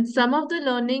 And some of the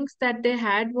learnings that they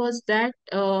had was that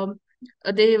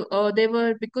they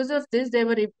were, because of this, they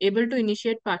were able to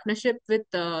initiate partnership with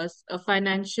a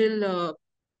financial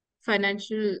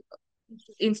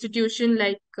institution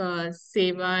like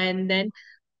Seva, and then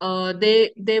uh,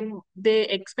 they they they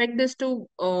expect this to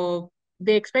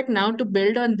they expect now to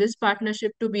build on this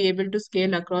partnership to be able to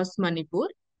scale across Manipur.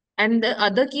 And the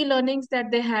other key learnings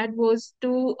that they had was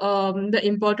to the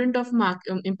importance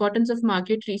of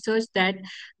market research that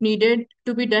needed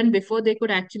to be done before they could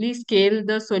actually scale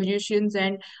the solutions,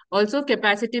 and also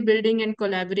capacity building and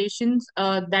collaborations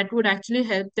that would actually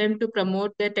help them to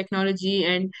promote their technology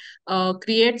and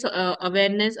creates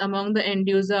awareness among the end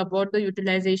user about the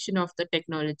utilization of the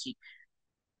technology.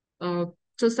 Uh,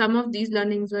 so some of these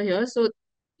learnings were here. So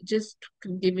just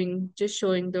just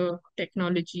showing the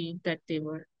technology that they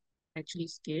were actually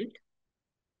scaled.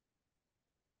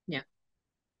 Yeah.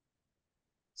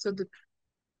 So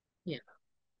yeah.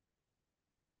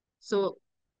 So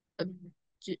uh,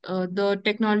 the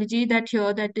technology that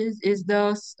is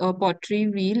the pottery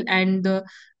wheel, and the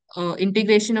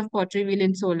integration of pottery wheel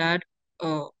in solar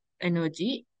uh,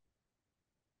 energy.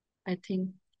 I think,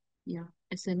 yeah,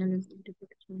 SNL is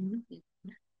integrated.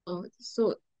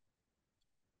 So,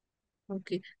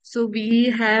 okay. So we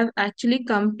have actually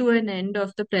come to an end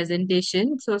of the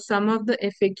presentation. So some of the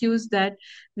FAQs that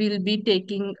we'll be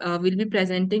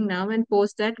presenting now, and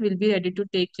post that we'll be ready to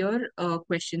take your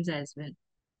questions as well.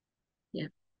 Yeah.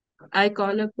 I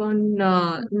call upon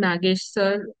Nagesh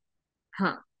sir.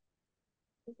 Huh.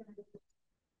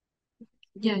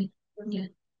 Yeah. Yeah.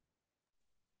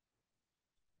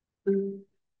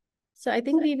 So I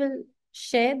think we will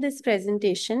share this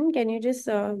presentation. Can you just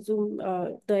zoom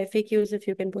the FAQs if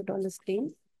you can put on the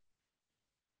screen?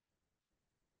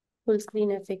 Full screen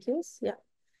FAQs. Yeah.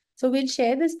 So we'll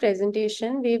share this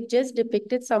presentation. We've just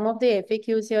depicted some of the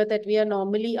FAQs here that we are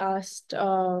normally asked.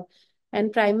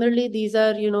 And primarily these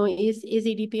are, is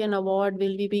EDP an award?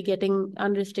 Will we be getting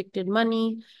unrestricted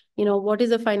money? what is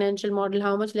the financial model?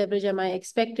 How much leverage am I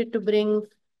expected to bring?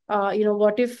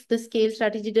 What if the scale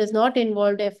strategy does not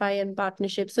involve FI and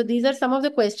partnerships? So these are some of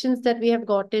the questions that we have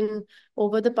gotten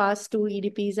over the past two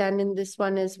EDPs and in this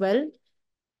one as well.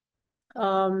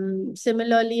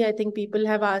 Similarly, I think people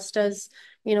have asked us,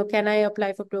 can I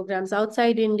apply for programs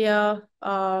outside India?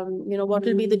 What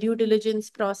will be the due diligence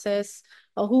process?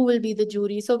 Who will be the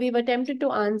jury? So we've attempted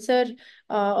to answer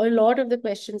a lot of the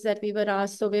questions that we were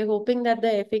asked. So we're hoping that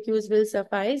the FAQs will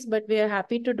suffice, but we are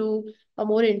happy to do a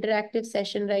more interactive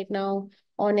session right now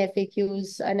on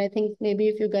FAQs. And I think maybe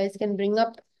if you guys can bring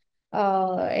up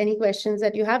any questions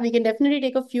that you have. We can definitely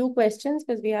take a few questions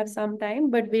because we have some time,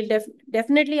 but we'll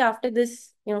definitely after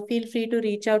this, feel free to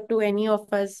reach out to any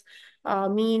of us,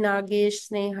 me, Nagesh,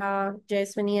 Sneha,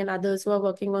 Jaiswani, and others who are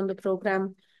working on the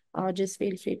program. Just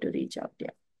feel free to reach out.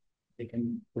 Yeah. They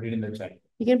can put it in the chat.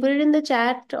 You can put it in the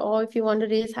chat, or if you want to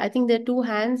raise, I think there are two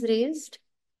hands raised.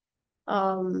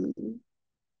 Sarita,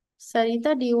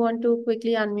 do you want to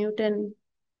quickly unmute and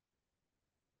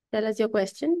tell us your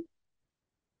question?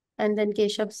 And then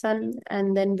Keshav San,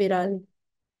 and then Viral.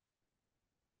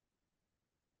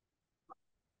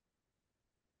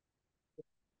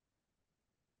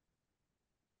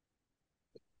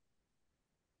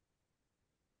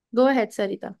 Go ahead,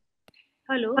 Sarita.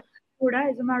 Hello,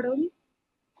 Huda, is my audible?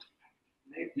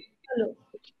 Hello.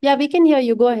 Yeah, we can hear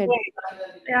you. Go ahead.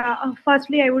 Yeah,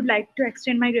 firstly, I would like to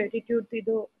extend my gratitude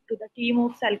to the team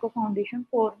of SELCO Foundation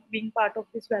for being part of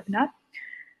this webinar.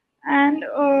 And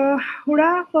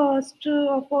Huda, first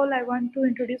of all, I want to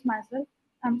introduce myself.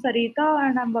 I'm Sarita,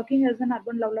 and I'm working as an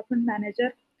urban development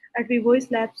manager at Vivoice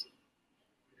Labs.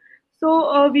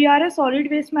 So we are a solid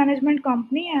waste management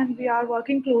company, and we are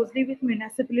working closely with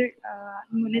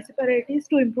municipalities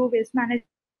to improve waste management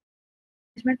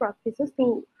practices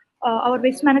to our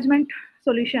waste management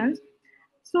solutions.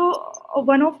 So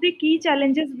one of the key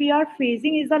challenges we are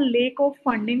facing is the lack of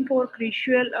funding for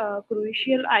crucial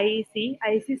IEC.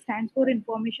 IEC stands for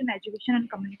Information, Education, and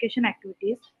Communication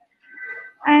Activities,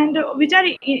 and which are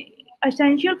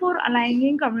essential for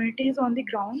aligning communities on the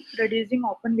ground, reducing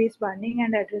open waste burning,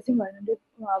 and addressing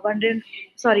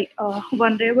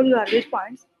vulnerable garbage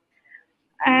points.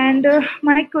 And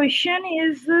my question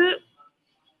is,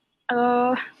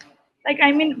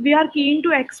 we are keen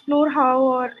to explore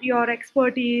how your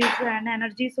expertise and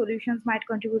energy solutions might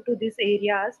contribute to these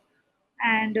areas.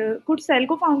 And could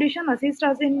SELCO Foundation assist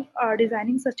us in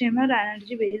designing sustainable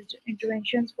energy-based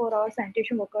interventions for our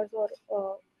sanitation workers,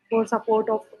 or for support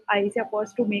of IEC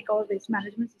efforts to make our waste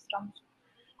management systems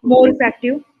more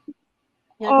effective?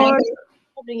 Yeah, thank you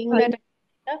for bringing that up.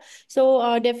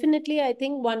 So definitely, I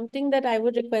think one thing that I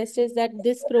would request is that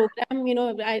this program,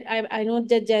 I know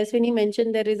that Jaswini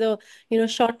mentioned there is a,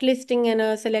 shortlisting and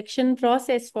a selection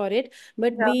process for it,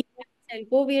 but Yeah. we at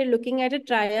SELCO, we are looking at a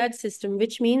triad system,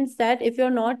 which means that if you're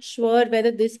not sure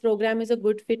whether this program is a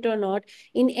good fit or not,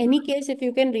 in any case, if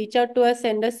you can reach out to us,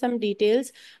 send us some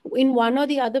details. In one or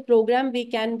the other program,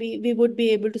 we would be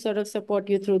able to sort of support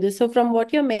you through this. So from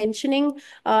what you're mentioning,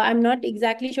 I'm not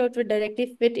exactly sure it would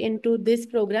directly fit into this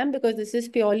program because this is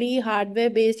purely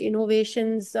hardware-based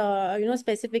innovations,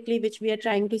 specifically which we are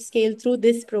trying to scale through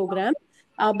this program.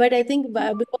 But I think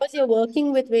because you're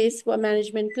working with waste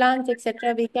management plants,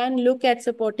 etc., we can look at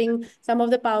supporting some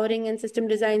of the powering and system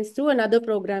designs through another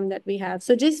program that we have.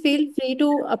 So just feel free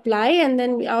to apply, and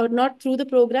then not through the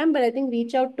program, but I think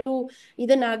reach out to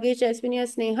either Nagesh, Ashwini, or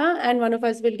Sneha, and one of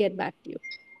us will get back to you.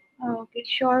 Okay,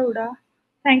 sure, Uda.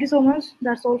 Thank you so much.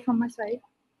 That's all from my side.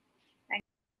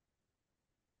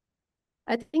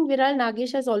 I think Viral,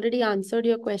 Nagesh has already answered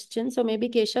your question. So maybe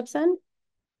Keshav San.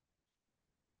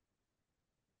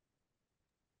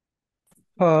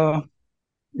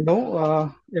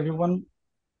 Hello, everyone.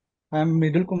 I'm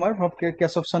Midul Kumar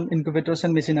from Sun Incubators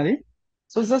and Machinery.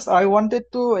 So just I wanted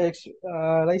to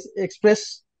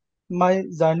express my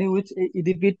journey with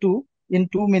EDP2 in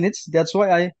 2 minutes. That's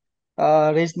why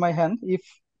I raised my hand. If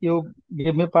you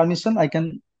give me permission, I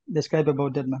can describe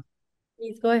about that now.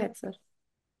 Please go ahead, sir.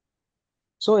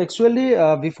 So actually,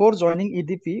 before joining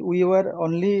EDP, we were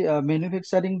only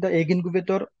manufacturing the egg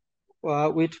incubator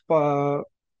with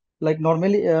like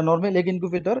normal egg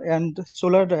incubator and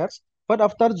solar dryers. But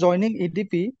after joining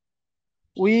EDP,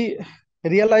 we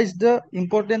realized the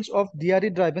importance of DRE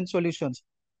driven solutions.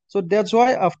 So that's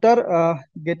why after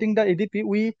getting the EDP,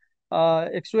 we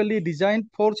actually designed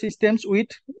 4 systems with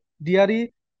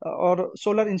DRE or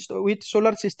with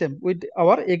solar system with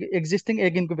our existing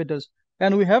egg incubators,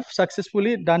 and we have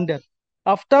successfully done that.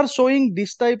 After showing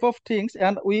this type of things,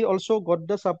 and we also got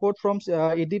the support from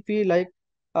EDP, like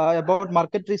about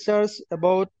market research,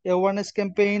 about awareness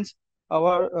campaigns,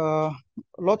 our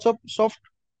lots of soft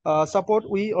support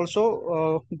we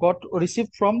also got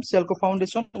received from SELCO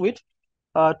Foundation with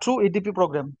through EDP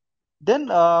program. Then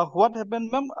what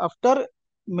happened, ma'am? After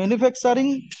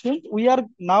manufacturing, we are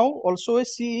now also a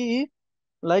CEE,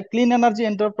 like clean energy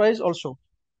enterprise also.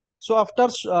 So after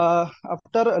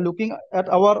looking at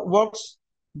our works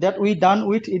that we done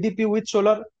with EDP with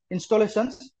solar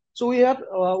installations, so we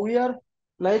are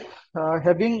like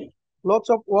having lots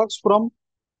of works from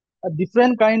a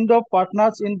different kind of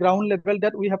partners in ground level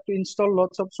that we have to install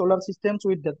lots of solar systems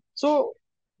with that. So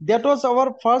that was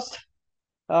our first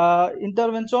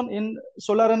intervention in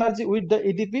solar energy with the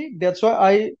EDP. That's why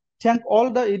I thank all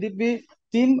the EDP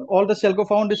team, all the SELCO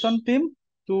Foundation team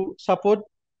to support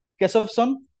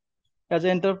Kesavson as an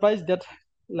enterprise that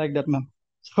like that, ma'am.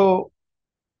 So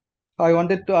I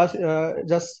wanted to ask,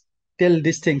 just tell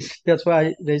these things. That's why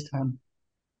I raised hand.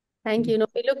 Thank you. No,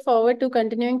 we look forward to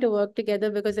continuing to work together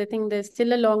because I think there's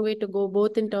still a long way to go,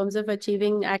 both in terms of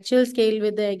achieving actual scale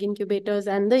with the egg incubators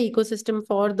and the ecosystem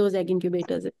for those egg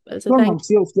incubators as well. So Sure, thank ma'am.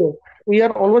 Sure, sure. We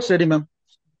are always ready, ma'am.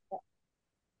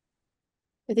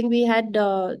 I think we had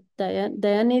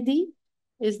Dayanidhi.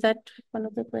 Is that one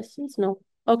of the questions? No.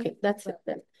 Okay, that's it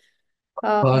then.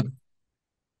 Uh,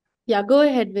 Yeah, go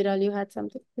ahead, Viral. You had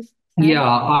something to yeah,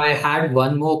 add? I had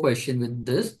one more question with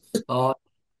this.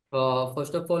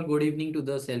 First of all, good evening to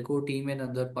the Selco team and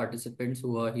other participants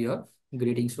who are here.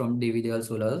 Greetings from Devi Dayal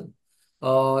Solar.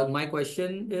 My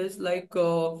question is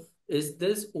is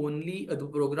this only the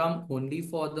program only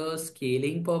for the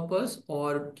scaling purpose,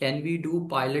 or can we do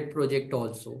pilot project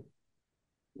also?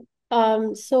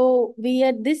 So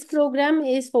this program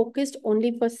is focused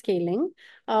only for scaling.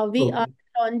 We are Okay.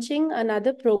 launching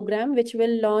another program which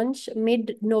will launch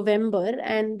mid-November,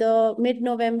 and the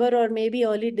mid-November or maybe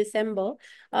early December.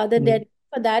 The Mm. deadline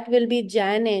for that will be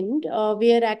Jan end.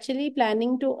 We are actually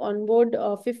planning to onboard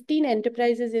 15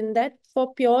 enterprises in that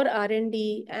for pure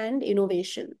R&D and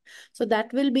innovation. So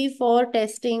that will be for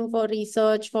testing, for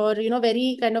research, for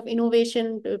very kind of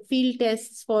innovation field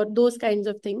tests for those kinds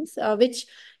of things, which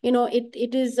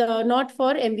it is not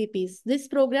for MVPs. This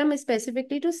program is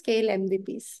specifically to scale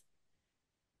MVPs.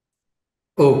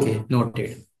 Okay,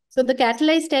 noted. So the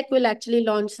Catalyze Tech will actually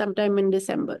launch sometime in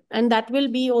December, and that will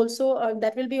be also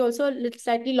a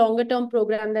slightly longer term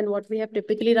program than what we have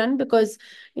typically run because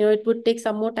it would take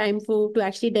some more time to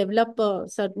actually develop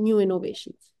certain new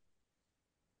innovations.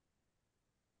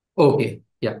 Okay,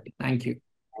 yeah, thank you.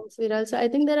 Thanks, Viral. So I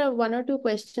think there are one or two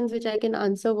questions which I can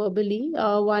answer verbally.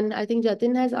 One, I think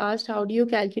Jatin has asked, how do you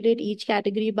calculate each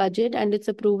category budget and its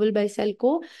approval by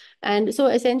Selco? And so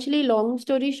essentially, long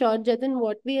story short, Jatin,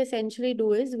 what we essentially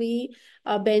do is we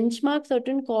benchmark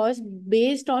certain costs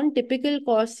based on typical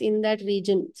costs in that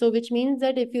region. So which means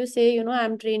that if you say,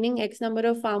 I'm training X number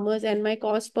of farmers and my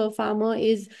cost per farmer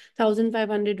is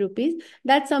 1,500 rupees,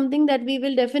 that's something that we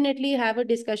will definitely have a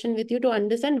discussion with you to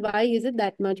understand why is it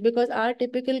that much, because our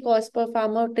typical cost per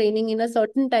farmer training in a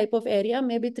certain type of area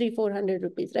may be 300-400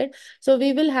 rupees, right? So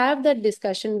we will have that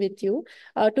discussion with you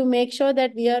to make sure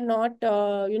that we are not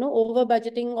over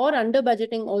budgeting or under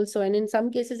budgeting also, and in some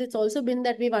cases it's also been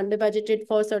that we've under budgeted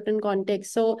for certain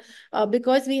contexts. So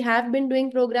because we have been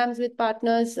doing programs with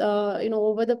partners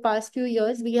over the past few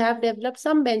years, we have developed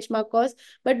some benchmark costs,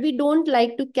 but we don't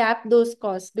like to cap those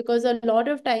costs because a lot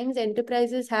of times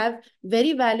enterprises have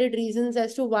very valid reasons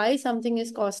as to why something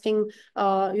is costing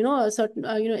a certain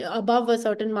above a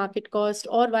certain market cost,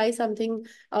 or why something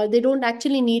they don't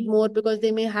actually need more because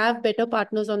they may have better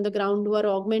partners on the ground who are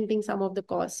augmenting some of the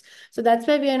costs. So that's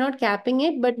why we are not capping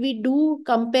it, but we do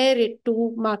compare it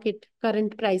to market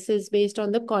current prices based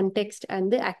on the context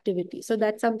and the activity. So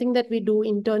that's something that we do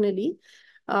internally.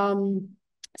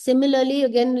 Similarly,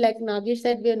 again, like Nagesh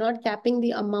said, we are not capping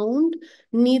the amount,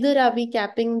 neither are we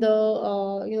capping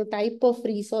the type of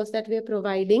resource that we are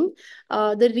providing.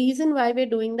 The reason why we're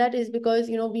doing that is because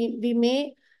we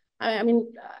may, I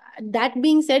mean, that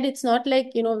being said, it's not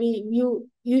like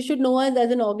you should know us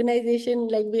as an organization.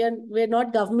 Like we're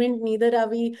not government, neither are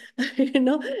we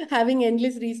having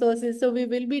endless resources. So we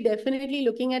will be definitely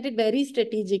looking at it very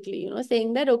strategically,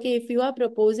 saying that okay, if you are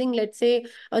proposing, let's say,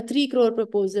 a 3 crore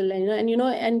proposal,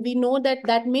 and we know that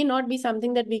that may not be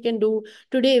something that we can do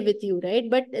today with you, right?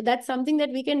 But that's something that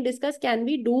we can discuss. Can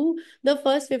we do the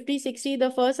first 50, 60,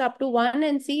 the first up to one,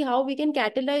 and see how we can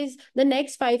catalyze the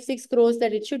next 5, 6 crores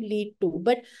that it should lead to?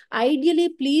 But ideally,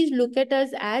 please look at us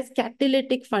as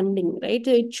catalytic funding, right?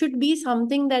 So it should be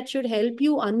something that should help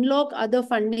you unlock other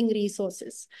funding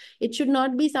resources. It should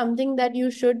not be something that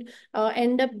you should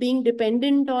end up being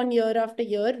dependent on year after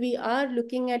year. We are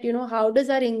looking at, how does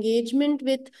our engagement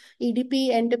with EDP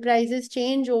enterprises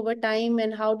change over time,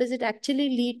 and how does it actually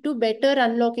lead to better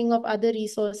unlocking of other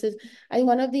resources. I think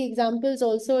one of the examples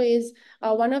also is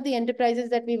one of the enterprises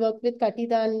that we work with,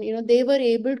 Katidan, they were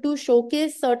able to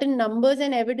showcase certain numbers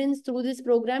and evidence through this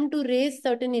program to raise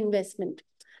certain investment.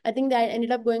 I think they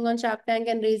ended up going on Shark Tank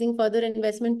and raising further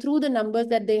investment through the numbers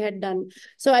that they had done.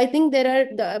 So I think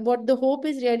what the hope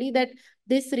is really that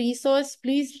this resource,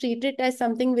 please treat it as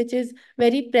something which is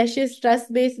very precious,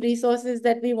 trust-based resources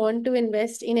that we want to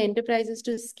invest in enterprises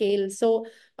to scale. So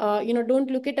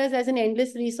don't look at us as an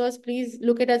endless resource. Please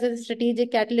look at us as a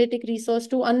strategic catalytic resource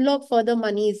to unlock further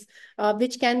monies,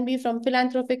 which can be from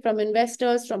philanthropic, from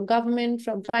investors, from government,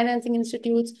 from financing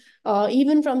institutes,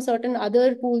 even from certain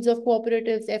other pools of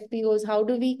cooperatives, FPOs. How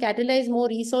do we catalyze more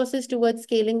resources towards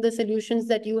scaling the solutions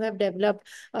that you have developed?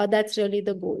 That's really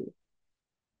the goal.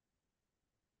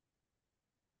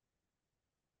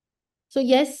 So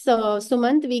yes,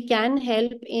 Sumant, we can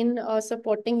help in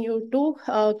supporting you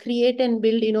to create and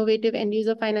build innovative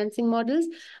end-user financing models.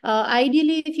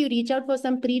 Ideally, if you reach out for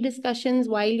some pre-discussions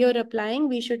while you're applying,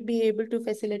 we should be able to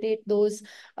facilitate those.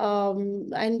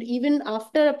 And even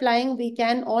after applying, we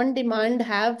can on demand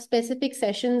have specific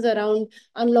sessions around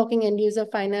unlocking end-user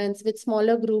finance with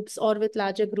smaller groups or with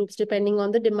larger groups, depending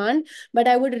on the demand. But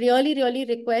I would really, really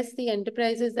request the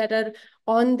enterprises that are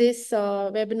on this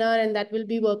webinar and that will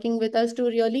be working with us to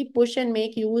really push and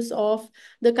make use of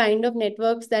the kind of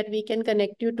networks that we can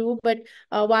connect you to. But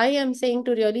why I'm saying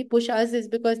to really push us is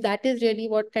because that is really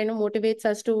what kind of motivates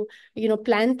us to,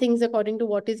 plan things according to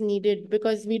what is needed,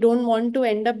 because we don't want to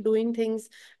end up doing things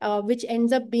which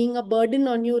ends up being a burden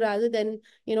on you rather than,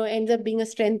 ends up being a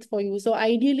strength for you. So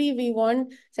ideally, we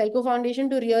want SELCO Foundation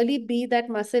to really be that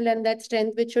muscle and that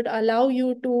strength which should allow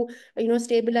you to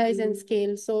stabilize and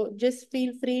scale. So just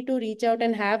feel free to reach out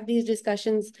and have these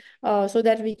discussions so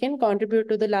that we can contribute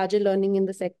to the larger learning in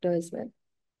the sector as well.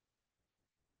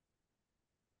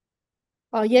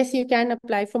 Yes, you can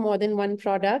apply for more than one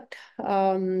product.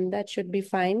 That should be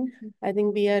fine. I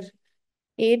think we are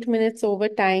 8 minutes over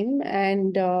time.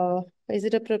 And is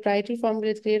it a proprietary form? Will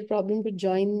it create a problem to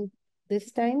join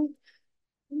this time?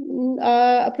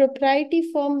 A proprietary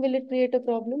firm, will it create a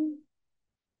problem?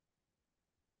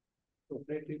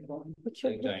 It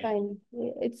should be fine.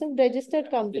 It's a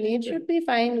registered company. It should be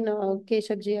fine,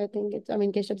 Keshavji. I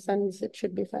think Keshav Sons, it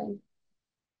should be fine.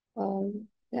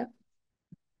 Yeah.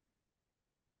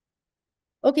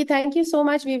 Okay, thank you so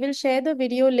much. We will share the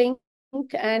video link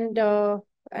and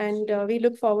we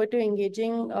look forward to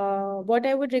engaging. What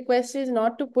I would request is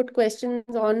not to put questions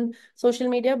on social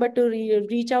media, but to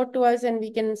reach out to us and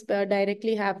we can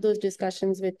directly have those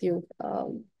discussions with you.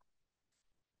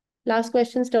 Last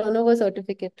question's turnover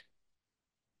certificate.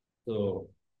 So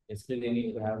still they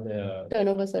need to have the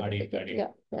turnover certificate. audit,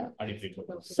 Yeah. audit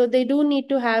report. So they do need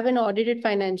to have an audited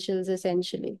financials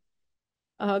essentially.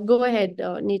 Go ahead,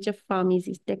 Nature Farm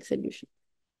Easy Tech Solution.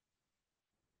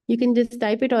 You can just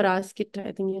type it or ask it.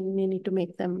 I think you may need to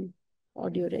make them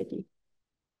audio ready.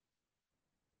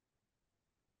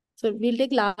 So we'll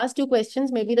take last two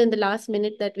questions, maybe in the last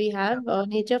minute that we have.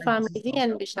 Nature Farm Easy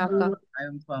and Vishaka. I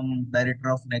am from Director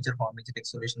of Nature Farm Easy Tech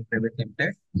Solution Private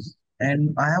Limited.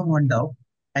 And I have one doubt.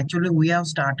 Actually, we have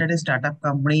started a startup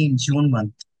company in June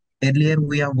month. Earlier,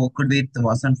 we have worked with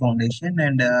Vasan Foundation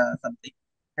and something,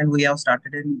 and we have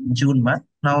started in June month.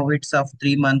 Now it's of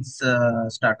 3 months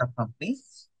startup company.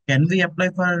 Can we apply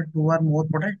for 2 or more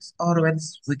products, or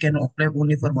else we can apply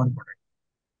only for one product?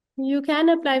 You can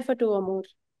apply for 2 or more.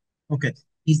 Okay.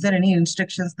 Is there any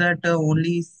instructions that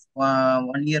only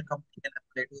 1 year company can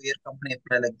apply, 2 year company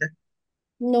apply like that?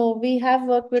 No, we have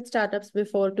worked with startups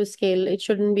before to scale. It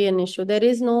shouldn't be an issue. There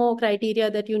is no criteria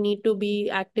that you need to be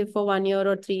active for 1 year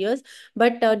or 3 years,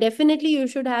 but definitely you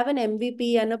should have an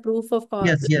MVP and a proof of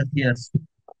Yes.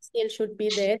 scale should be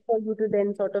there for you to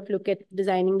then sort of look at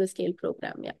designing the scale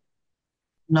program. Yeah.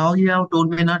 Now you have told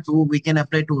me not to, we can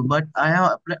apply to, but I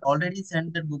have already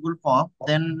sent the Google form.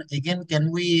 Then again,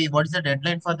 what is the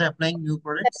deadline for the applying new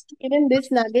products? Even this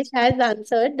Nagesh has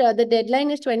answered. The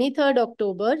deadline is 23rd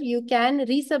October. You can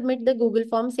resubmit the Google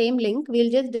form, same link.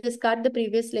 We'll just discard the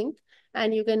previous link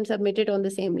and you can submit it on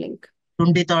the same link.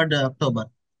 23rd October.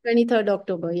 23rd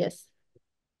October, yes.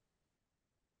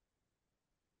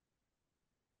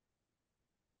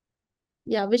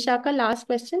 Yeah, Vishaka, last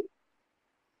question.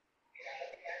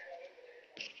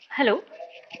 Hello.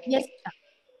 Yes.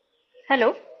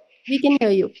 Hello. We can hear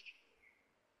you.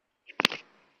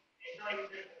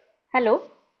 Hello?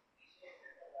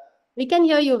 We can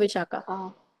hear you, Vishaka.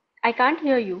 I can't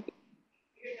hear you.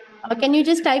 Can you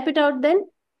just type it out then?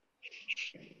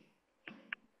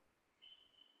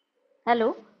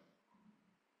 Hello?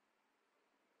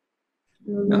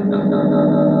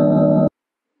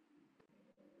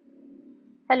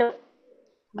 Hello?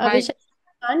 Vishaka,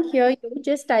 I can't hear you.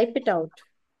 Just type it out.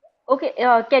 Okay,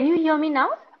 can you hear me now?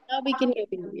 Now we can hear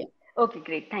you. Yeah. Okay,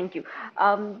 great. Thank you.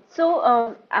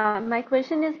 My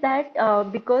question is that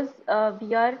because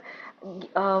we are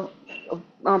uh,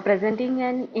 presenting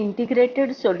an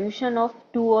integrated solution of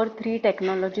two or three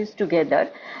technologies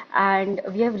together, and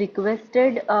we have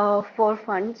requested for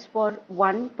funds for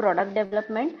one, product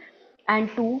development, and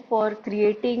two, for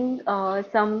creating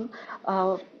some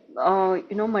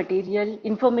material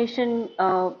information,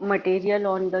 material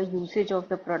on the usage of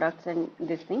the products and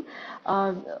this thing.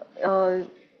 uh, uh,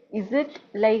 is it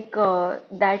like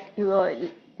that you are,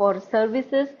 for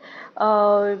services,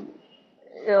 uh,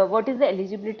 what is the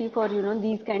eligibility for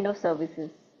these kind of services?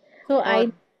 So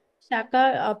Or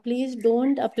Shaka, please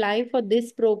don't apply for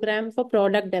this program for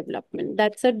product development.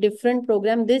 That's a different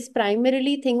program. This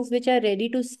primarily things which are ready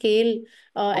to scale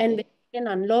and which can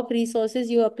unlock resources.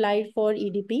 You applied for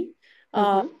EDP.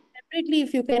 Separately,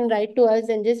 if you can write to us,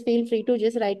 and just feel free to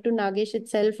just write to Nagesh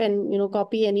itself, and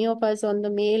copy any of us on the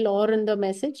mail or in the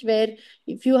message, where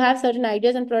if you have certain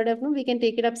ideas on product development, we can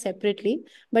take it up separately.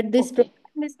 But this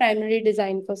program is primarily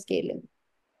designed for scaling.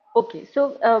 Okay,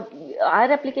 so our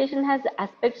application has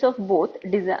aspects of both,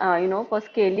 for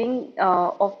scaling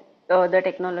of the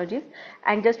technologies,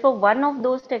 and just for one of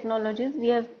those technologies, we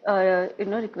have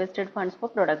requested funds for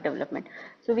product development.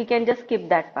 So we can just skip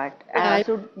that part. Yeah, I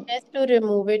So suggest to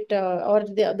remove it, or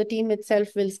the team itself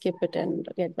will skip it and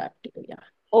get back to you. Yeah.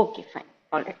 okay, fine.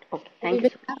 All right. Okay. We Thank you will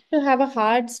so much. have to have a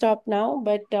hard stop now,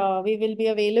 but we will be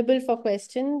available for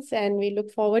questions, and we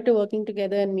look forward to working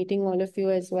together and meeting all of you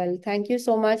as well. Thank you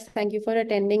so much. Thank you for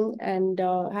attending, and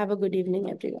have a good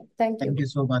evening, everyone. Thank you. Thank you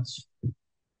so much.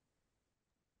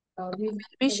 We will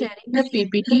be sharing the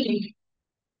PPT.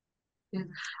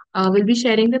 Yeah. We'll be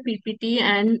sharing the PPT,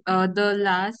 and the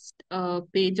last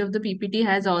page of the PPT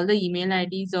has all the email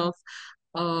IDs of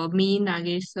me,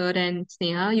 Nagesh sir, and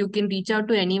Sneha. You can reach out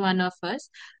to any one of us.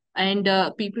 And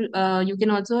you can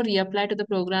also reapply to the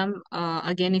program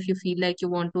again if you feel like you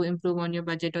want to improve on your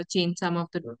budget or change some of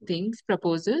the things,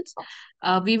 proposals.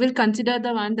 We will consider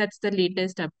the one that's the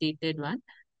latest updated one.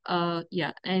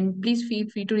 Yeah, and please feel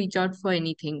free to reach out for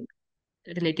anything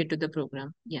related to the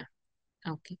program. Yeah.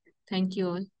 Okay. Thank you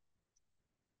all.